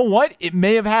you know what? It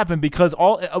may have happened because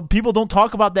people don't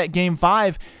talk about that Game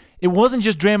 5. It wasn't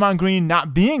just Draymond Green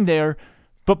not being there,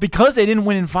 but because they didn't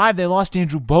win in 5, they lost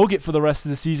Andrew Bogut for the rest of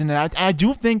the season. And I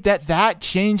do think that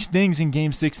changed things in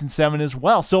Game 6 and 7 as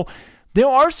well. So there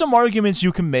are some arguments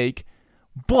you can make,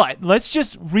 but let's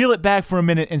just reel it back for a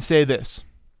minute and say this.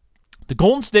 The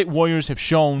Golden State Warriors have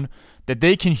shown that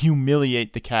they can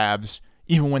humiliate the Cavs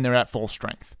even when they're at full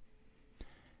strength.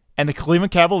 And the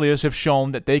Cleveland Cavaliers have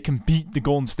shown that they can beat the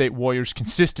Golden State Warriors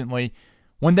consistently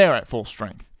when they're at full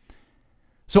strength.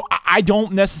 So I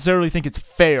don't necessarily think it's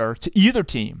fair to either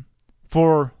team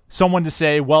for someone to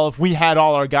say, well, if we had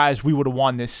all our guys, we would have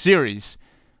won this series.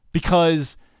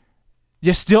 Because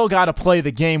you still got to play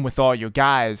the game with all your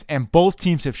guys. And both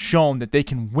teams have shown that they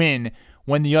can win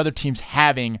when the other team's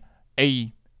having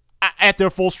at their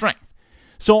full strength.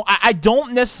 So I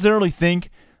don't necessarily think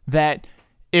that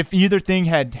if either thing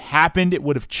had happened, it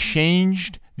would have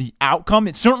changed the outcome.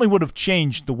 It certainly would have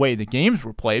changed the way the games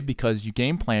were played because you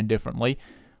game plan differently.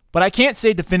 But I can't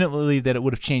say definitively that it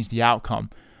would have changed the outcome.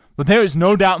 But there is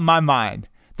no doubt in my mind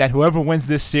that whoever wins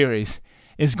this series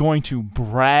is going to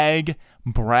brag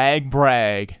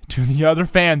to the other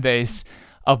fan base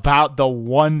about the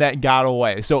one that got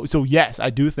away. So yes, I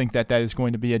do think that is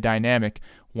going to be a dynamic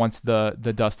once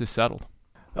the dust is settled.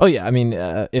 Oh yeah, I mean,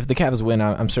 if the Cavs win,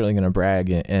 I'm certainly going to brag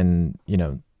and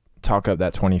talk up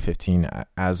that 2015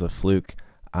 as a fluke.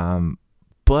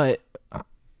 But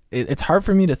it's hard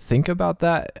for me to think about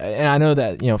that, and I know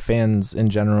that fans in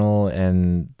general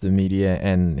and the media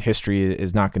and history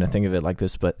is not going to think of it like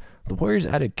this. But the Warriors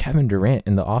added Kevin Durant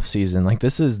in the offseason. Like,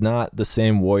 this is not the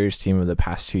same Warriors team of the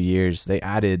past 2 years. They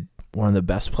added one of the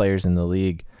best players in the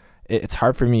league. It's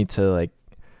hard for me to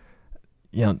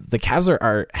the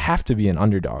Cavs have to be an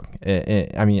underdog.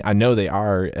 I mean, I know they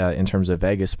are in terms of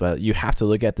Vegas, but you have to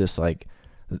look at this like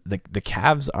the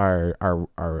Cavs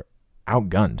are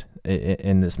outgunned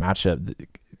in this matchup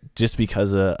just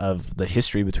because of the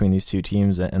history between these two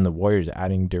teams and the Warriors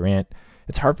adding Durant.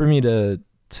 It's hard for me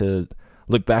to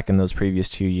look back in those previous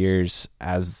 2 years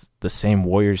as the same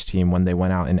Warriors team when they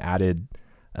went out and added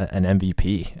an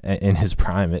MVP in his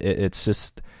prime.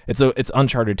 It's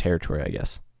uncharted territory, I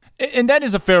guess. And that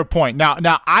is a fair point. Now,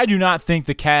 I do not think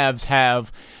the Cavs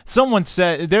have. Someone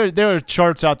said there are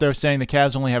charts out there saying the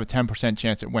Cavs only have a 10%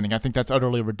 chance at winning. I think that's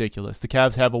utterly ridiculous. The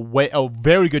Cavs have a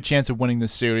very good chance of winning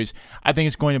this series. I think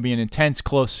it's going to be an intense,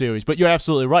 close series. But you're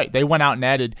absolutely right. They went out and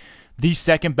added the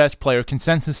second best player,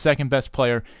 consensus second best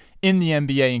player in the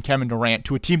NBA in Kevin Durant,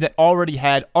 to a team that already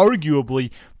had arguably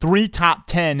 3 top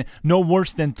 10, no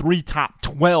worse than 3 top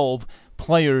 12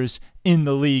 players in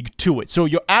the league to it. So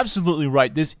you're absolutely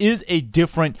right. This is a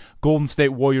different Golden State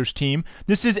Warriors team.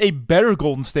 This is a better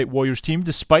Golden State Warriors team,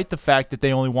 despite the fact that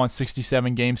they only won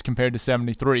 67 games compared to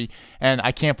 73. And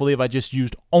I can't believe I just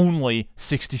used only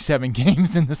 67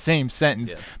 games in the same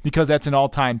sentence, because that's an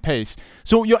all-time pace.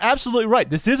 So you're absolutely right.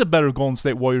 This is a better Golden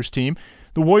State Warriors team.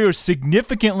 The Warriors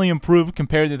significantly improved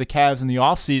compared to the Cavs in the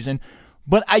offseason,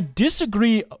 but I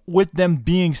disagree with them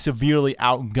being severely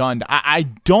outgunned. I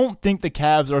don't think the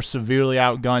Cavs are severely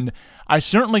outgunned. I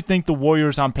certainly think the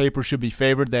Warriors on paper should be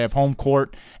favored. They have home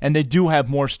court, and they do have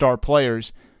more star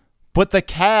players. But the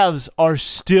Cavs are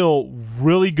still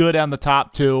really good on the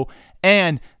top two,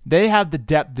 and they have the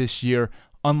depth this year,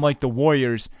 unlike the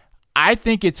Warriors. I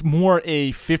think it's more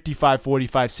a 55-45,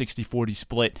 60-40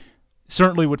 split.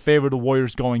 Certainly would favor the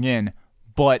Warriors going in.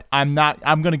 But I'm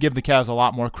going to give the Cavs a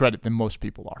lot more credit than most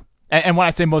people are. And when I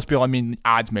say most people, I mean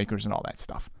odds makers and all that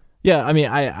stuff. Yeah, I mean,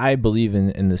 I believe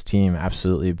in this team,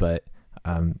 absolutely. But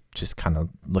just kind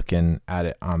of looking at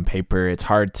it on paper, it's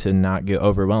hard to not get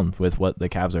overwhelmed with what the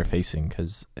Cavs are facing,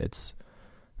 because it's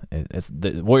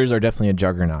the Warriors are definitely a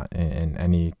juggernaut in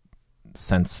any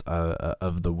sense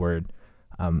of the word.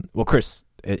 Well, Chris,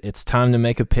 it's time to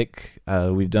make a pick.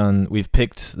 We've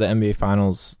picked the NBA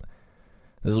Finals.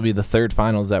 This will be the third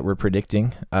finals that we're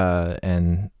predicting,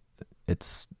 and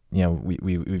it's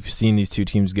we've seen these two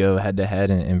teams go head to head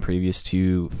in previous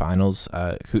two finals.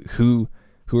 Who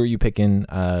are you picking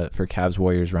for Cavs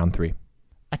Warriors round 3?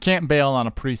 I can't bail on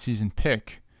a preseason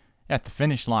pick at the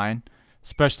finish line,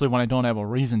 especially when I don't have a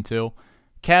reason to.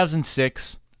 Cavs in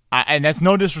 6, and that's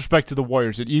no disrespect to the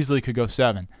Warriors. It easily could go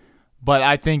 7, but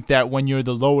I think that when you're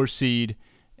the lower seed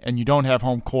and you don't have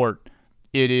home court,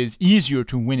 it is easier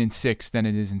to win in 6 than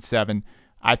it is in 7.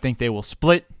 I think they will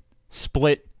split,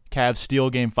 Cavs steal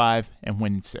game 5, and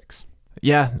win in 6.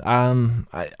 Yeah, I'm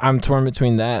torn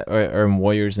between that or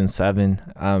Warriors in 7.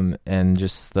 And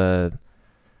just I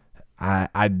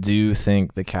do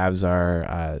think the Cavs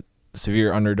are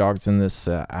severe underdogs in this.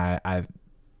 To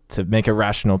make a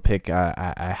rational pick,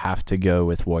 I have to go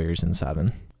with Warriors in 7.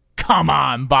 Come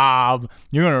on, Bob.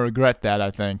 You're going to regret that,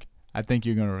 I think. I think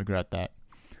you're going to regret that.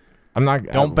 I'm not.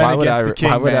 Don't bet against the king,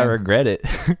 why would man. I regret it?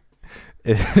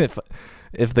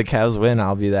 if the Cavs win,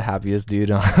 I'll be the happiest dude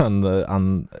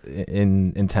in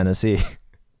Tennessee.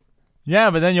 Yeah,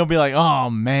 but then you'll be like, oh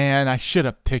man, I should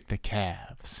have picked the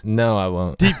Cavs. No, I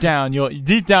won't. Deep down, you'll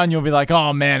be like,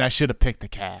 oh man, I should have picked the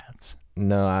Cavs.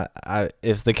 No, I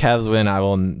if the Cavs win, I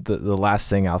will. The last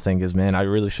thing I'll think is, man, I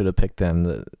really should have picked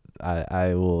them.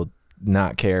 I will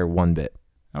not care one bit.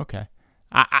 Okay.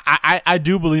 I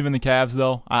do believe in the Cavs,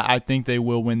 though. I think they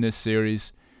will win this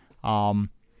series.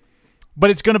 But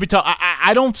it's going to be tough.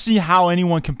 I don't see how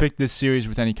anyone can pick this series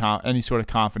with any sort of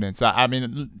confidence. I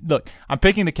mean, look, I'm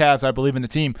picking the Cavs. I believe in the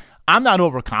team. I'm not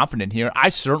overconfident here. I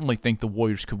certainly think the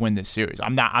Warriors could win this series.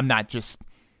 I'm not just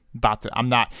about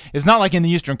to. It's not like in the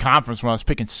Eastern Conference when I was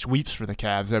picking sweeps for the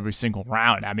Cavs every single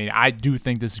round. I mean, I do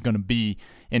think this is going to be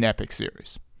an epic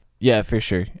series. Yeah, for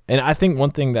sure. And I think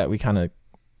one thing that we kind of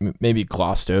maybe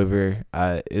glossed over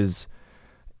is,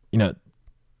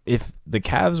 if the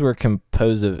Cavs were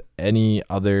composed of any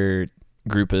other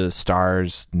group of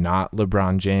stars, not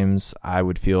LeBron James, I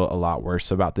would feel a lot worse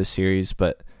about this series.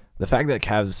 But the fact that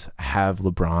Cavs have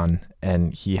LeBron,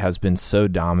 and he has been so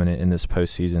dominant in this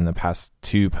postseason, the past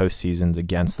 2 postseasons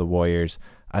against the Warriors,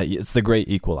 it's the great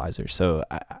equalizer. So,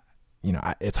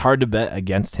 it's hard to bet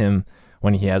against him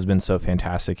when he has been so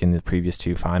fantastic in the previous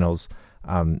two finals.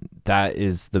 That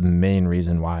is the main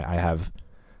reason why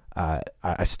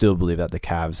I still believe that the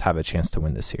Cavs have a chance to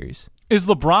win this series. Is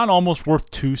LeBron almost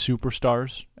worth two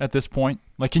superstars at this point?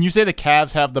 Like, can you say the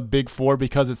Cavs have the big four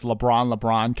because it's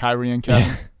LeBron, Kyrie, and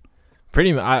Kevin?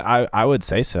 Pretty much, I would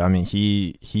say so. I mean,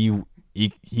 he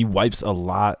wipes a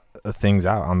lot of things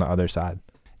out on the other side.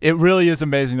 It really is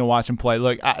amazing to watch him play.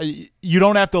 Look, you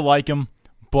don't have to like him,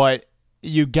 but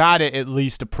you got to at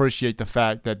least appreciate the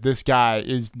fact that this guy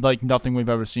is like nothing we've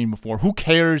ever seen before. Who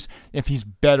cares if he's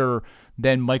better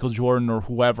than Michael Jordan or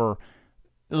whoever?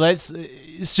 Let's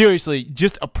seriously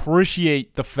just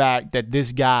appreciate the fact that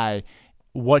this guy,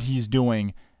 what he's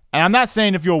doing. And I'm not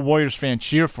saying if you're a Warriors fan,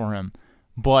 cheer for him,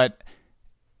 but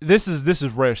this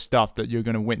is rare stuff that you're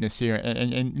going to witness here.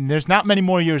 And there's not many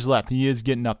more years left. He is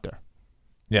getting up there.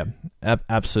 Yeah,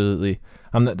 absolutely.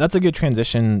 That's a good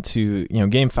transition to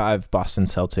Game 5, Boston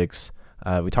Celtics.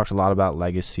 We talked a lot about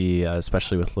legacy,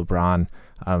 especially with LeBron.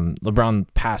 LeBron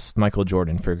passed Michael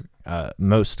Jordan for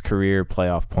most career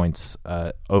playoff points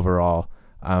overall.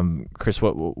 Chris,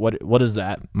 what does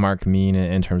that mark mean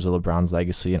in terms of LeBron's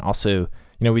legacy? And also,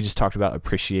 we just talked about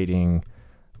appreciating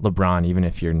LeBron, even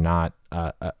if you're not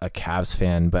a Cavs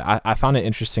fan. But I found it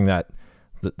interesting that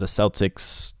the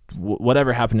Celtics,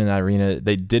 whatever happened in that arena,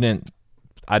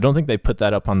 I don't think they put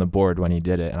that up on the board when he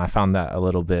did it. And I found that a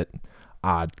little bit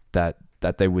odd that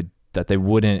they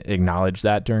wouldn't acknowledge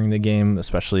that during the game,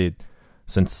 especially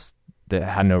since they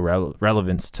had no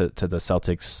relevance to the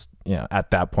Celtics. At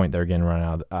that point, they're getting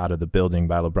run out of the building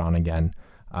by LeBron again.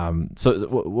 So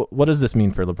what does this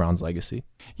mean for LeBron's legacy?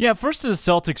 Yeah, first to the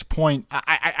Celtics point,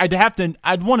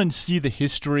 I'd want to see the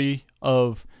history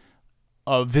of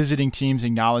visiting teams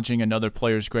acknowledging another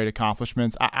player's great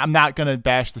accomplishments. I'm not going to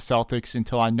bash the Celtics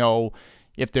until I know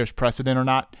if there's precedent or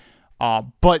not.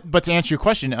 But to answer your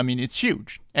question, I mean, it's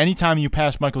huge. Anytime you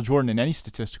pass Michael Jordan in any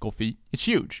statistical feat, it's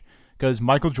huge. Because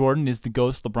Michael Jordan is the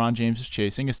ghost LeBron James is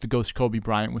chasing. It's the ghost Kobe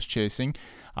Bryant was chasing.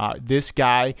 This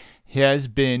guy has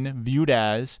been viewed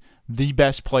as the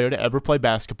best player to ever play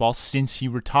basketball since he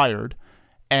retired.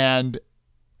 And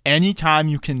anytime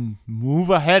you can move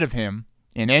ahead of him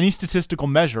in any statistical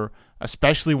measure,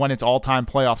 especially when it's all-time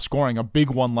playoff scoring, a big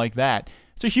one like that,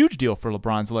 it's a huge deal for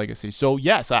LeBron's legacy. So,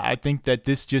 yes, I think that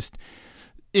this just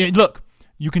 – look,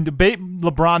 you can debate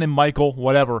LeBron and Michael,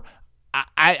 whatever.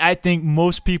 I think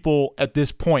most people at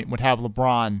this point would have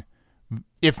LeBron,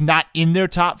 if not in their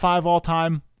top 5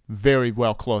 all-time, very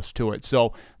well close to it.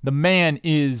 So the man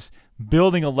is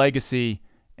building a legacy,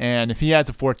 and if he adds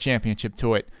a 4th championship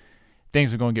to it,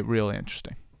 things are going to get really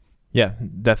interesting. Yeah,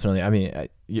 definitely. I mean,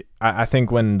 I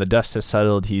think when the dust has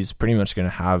settled, he's pretty much going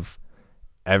to have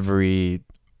every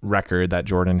record that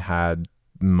Jordan had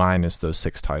minus those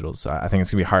 6 titles. I think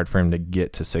it's going to be hard for him to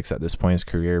get to 6 at this point in his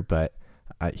career, but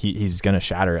he's going to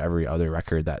shatter every other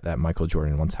record that Michael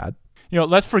Jordan once had.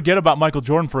 Let's forget about Michael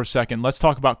Jordan for a second. Let's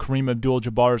talk about Kareem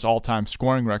Abdul-Jabbar's all-time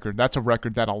scoring record. That's a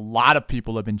record that a lot of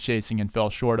people have been chasing and fell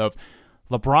short of.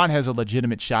 LeBron has a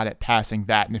legitimate shot at passing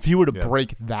that, and if he were to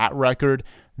break that record,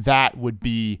 that would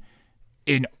be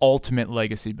an ultimate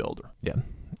legacy builder.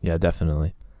 Yeah,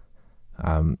 definitely.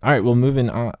 All right, well,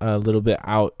 moving on a little bit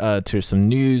out to some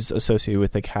news associated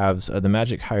with the Cavs. The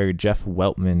Magic hired Jeff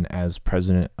Weltman as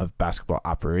president of basketball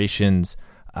operations.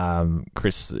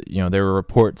 Chris, there were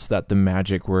reports that the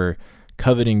Magic were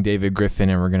coveting David Griffin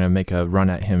and were going to make a run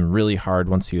at him really hard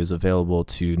once he was available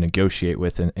to negotiate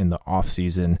with in the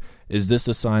offseason. Is this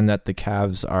a sign that the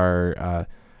Cavs are,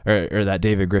 or that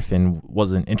David Griffin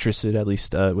wasn't interested, at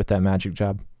least with that Magic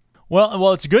job?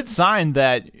 Well, it's a good sign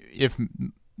that if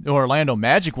Orlando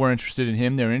Magic were interested in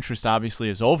him, their interest obviously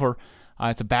is over.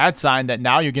 It's a bad sign that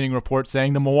now you're getting reports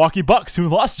saying the Milwaukee Bucks, who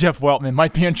lost Jeff Weltman,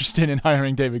 might be interested in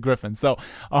hiring David Griffin. So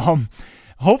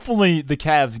hopefully the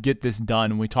Cavs get this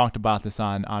done. We talked about this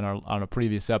on a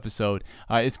previous episode.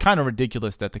 It's kind of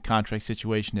ridiculous that the contract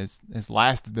situation has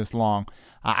lasted this long.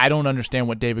 I don't understand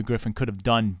what David Griffin could have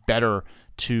done better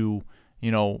to,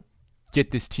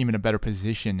 get this team in a better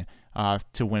position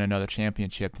to win another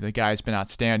championship. The guy's been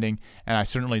outstanding, and I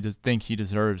certainly think he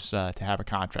deserves to have a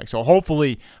contract. So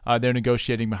hopefully they're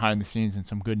negotiating behind the scenes, and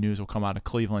some good news will come out of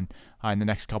Cleveland in the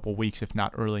next couple of weeks, if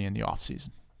not early in the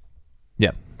offseason.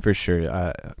 Yeah, for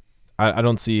sure. I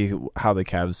don't see how the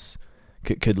Cavs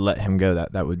could let him go.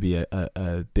 That would be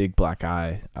a big black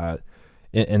eye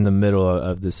in the middle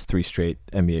of this 3 straight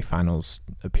NBA Finals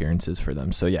appearances for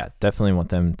them. So, yeah, definitely want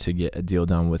them to get a deal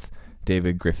done with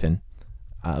David Griffin.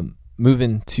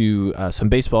 Moving to some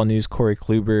baseball news, Corey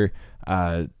Kluber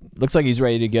Looks like he's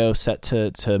ready to go, set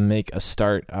to make a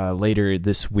start later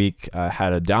this week.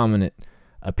 Had a dominant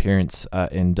appearance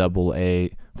in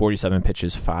Double-A, 47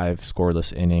 pitches, 5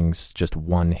 scoreless innings, just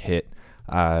 1 hit.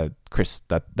 Chris,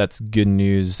 that's good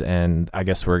news, and I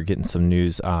guess we're getting some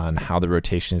news on how the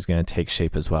rotation is going to take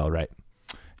shape as well, right?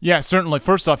 Yeah, certainly.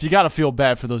 First off, you got to feel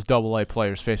bad for those Double-A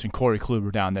players facing Corey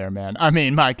Kluber down there, man. I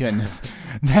mean, my goodness.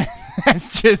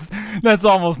 That's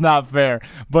almost not fair.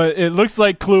 But it looks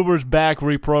like Kluber's back,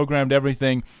 reprogrammed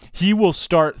everything. He will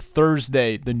start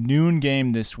Thursday, the noon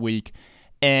game this week.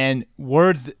 And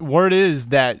word is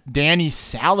that Danny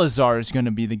Salazar is going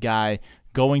to be the guy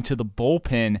going to the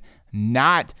bullpen,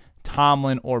 not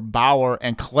Tomlin or Bauer.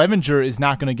 And Clevenger is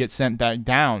not going to get sent back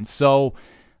down. So,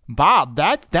 Bob,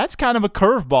 that's kind of a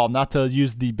curveball, not to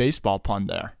use the baseball pun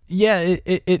there. Yeah,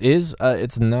 it is.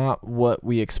 It's not what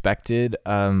we expected,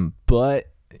 but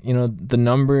the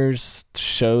numbers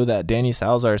show that Danny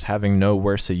Salazar is having no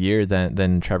worse a year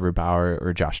than Trevor Bauer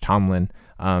or Josh Tomlin.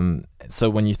 So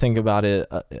when you think about it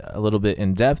a little bit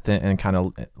in depth and kind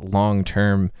of long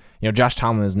term, Josh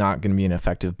Tomlin is not going to be an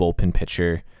effective bullpen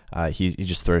pitcher. He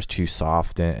just throws too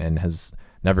soft and has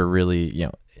never really,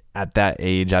 at that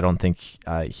age, I don't think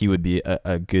he would be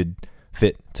a good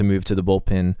fit to move to the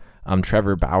bullpen.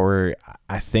 Trevor Bauer,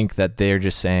 I think that they're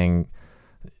just saying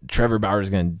Trevor Bauer is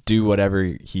going to do whatever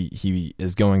he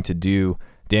is going to do.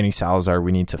 Danny Salazar,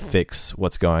 we need to fix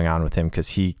what's going on with him because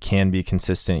he can be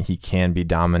consistent, he can be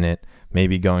dominant.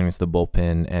 Maybe going into the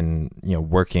bullpen and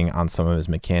working on some of his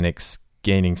mechanics,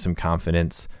 gaining some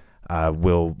confidence,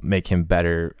 will make him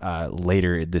better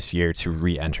later this year to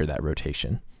re-enter that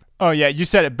rotation. Oh, yeah, you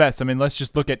said it best. I mean, let's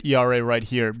just look at ERA right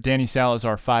here. Danny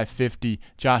Salazar, 5.50.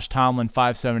 Josh Tomlin,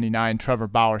 5.79. Trevor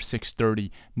Bauer,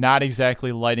 6.30. Not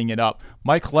exactly lighting it up.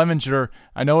 Mike Clevenger,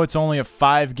 I know it's only a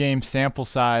 5-game sample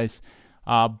size,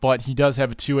 but he does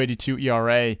have a 2.82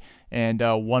 ERA and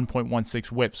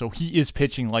 1.16 whip. So he is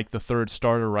pitching like the third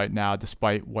starter right now,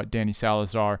 despite what Danny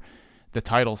Salazar, the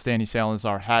titles Danny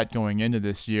Salazar had going into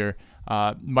this year.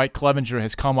 Mike Clevenger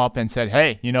has come up and said,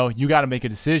 hey, you got to make a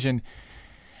decision.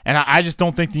 And I just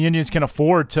don't think the Indians can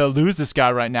afford to lose this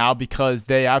guy right now because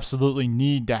they absolutely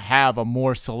need to have a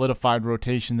more solidified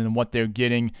rotation than what they're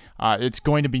getting. It's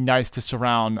going to be nice to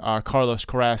surround Carlos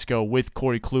Carrasco with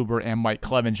Corey Kluber and Mike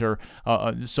Clevenger,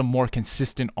 some more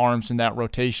consistent arms in that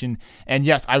rotation. And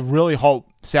yes, I really hope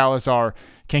Salazar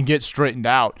can get straightened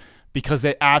out because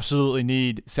they absolutely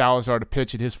need Salazar to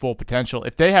pitch at his full potential.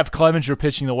 If they have Clevenger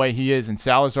pitching the way he is and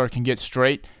Salazar can get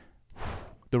straight,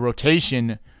 the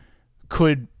rotation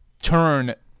could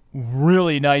turn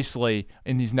really nicely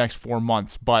in these next 4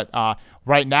 months. But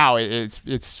right now, it's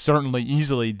certainly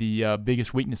easily the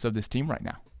biggest weakness of this team right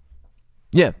now.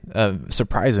 Yeah,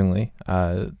 surprisingly,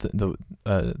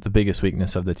 the biggest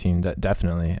weakness of the team,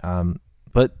 definitely.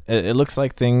 But it looks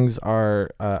like things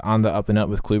are on the up and up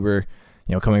with Kluber,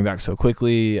 coming back so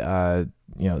quickly.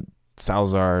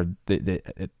 Salazar,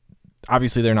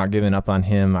 obviously they're not giving up on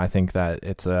him. I think that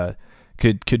it's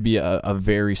could be a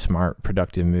very smart,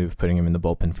 productive move, putting him in the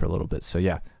bullpen for a little bit. So,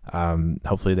 yeah,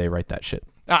 hopefully they right that shit.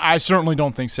 I certainly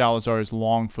don't think Salazar is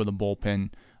long for the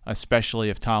bullpen, especially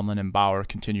if Tomlin and Bauer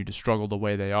continue to struggle the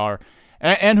way they are.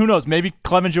 And who knows, maybe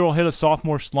Clevenger will hit a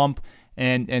sophomore slump,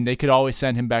 and they could always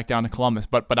send him back down to Columbus.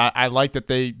 But I like that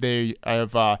they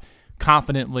have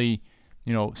confidently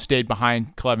stayed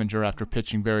behind Clevenger after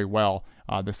pitching very well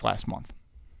this last month.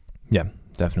 Yeah,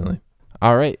 definitely.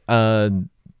 All right.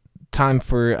 Time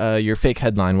for your fake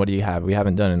headline. What do you have? We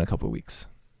haven't done it in a couple of weeks.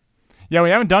 Yeah, we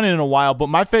haven't done it in a while, but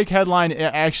my fake headline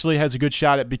actually has a good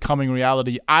shot at becoming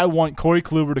reality. I want Corey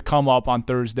Kluber to come up on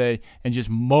Thursday and just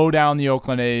mow down the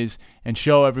Oakland A's and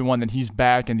show everyone that he's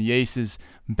back and the Aces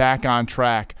back on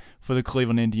track for the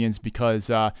Cleveland Indians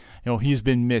because he's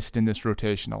been missed in this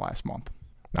rotation the last month.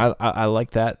 I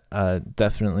like that.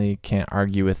 Definitely can't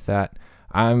argue with that.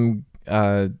 I'm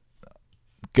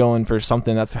going for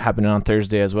something that's happening on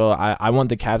Thursday as well. I want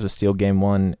the Cavs to steal Game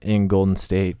 1 in Golden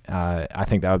State. I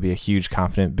think that would be a huge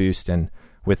confident boost, and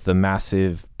with the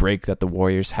massive break that the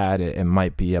Warriors had, it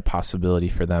might be a possibility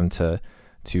for them to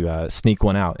sneak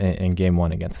one out in Game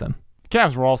 1 against them.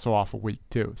 Cavs were also off a week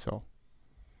too, so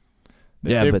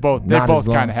they but both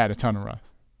kind of had a ton of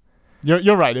rest.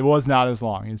 You're right. It was not as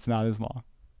long. It's not as long.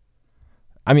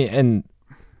 I mean, and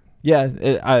yeah,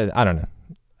 I don't know.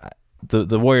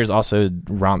 The Warriors also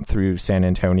romped through San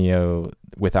Antonio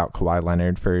without Kawhi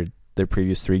Leonard for their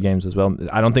previous 3 games as well.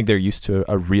 I don't think they're used to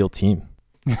a real team.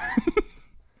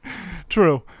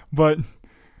 True, but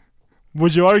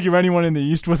would you argue anyone in the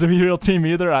East was a real team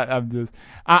either?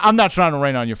 I'm not trying to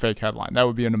rain on your fake headline. That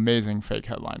would be an amazing fake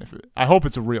headline. I hope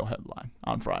it's a real headline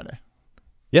on Friday.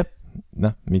 Yep,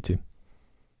 No, me too.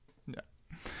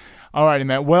 All righty,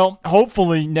 man. Well,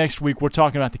 hopefully next week we're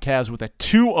talking about the Cavs with a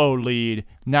 2-0 lead,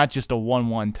 not just a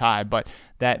 1-1 tie, but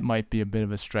that might be a bit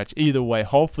of a stretch. Either way,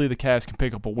 hopefully the Cavs can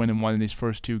pick up a win in one of these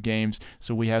first 2 games,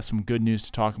 so we have some good news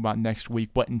to talk about next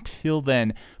week. But until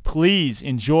then, please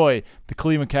enjoy the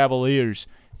Cleveland Cavaliers,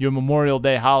 your Memorial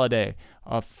Day holiday,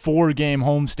 a 4-game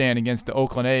homestand against the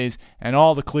Oakland A's, and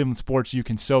all the Cleveland sports you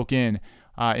can soak in.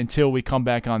 Until we come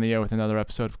back on the air with another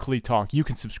episode of Clee Talk. You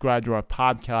can subscribe to our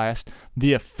podcast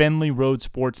via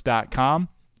FenleyRoadSports.com.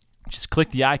 Just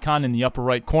click the icon in the upper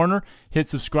right corner, hit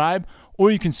subscribe, or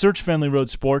you can search Fenley Road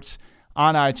Sports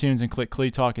on iTunes and click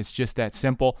Clee Talk. It's just that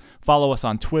simple. Follow us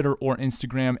on Twitter or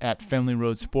Instagram at Fenley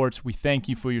Road Sports. We thank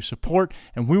you for your support,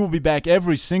 and we will be back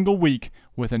every single week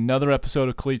with another episode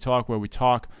of Clee Talk where we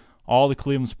talk all the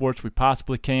Cleveland sports we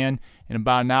possibly can in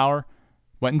about an hour.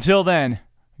 But until then,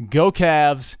 go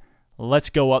Cavs. Let's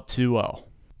go up 2-0. All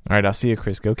right, I'll see you,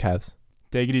 Chris. Go Cavs.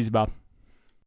 Take it easy, Bob.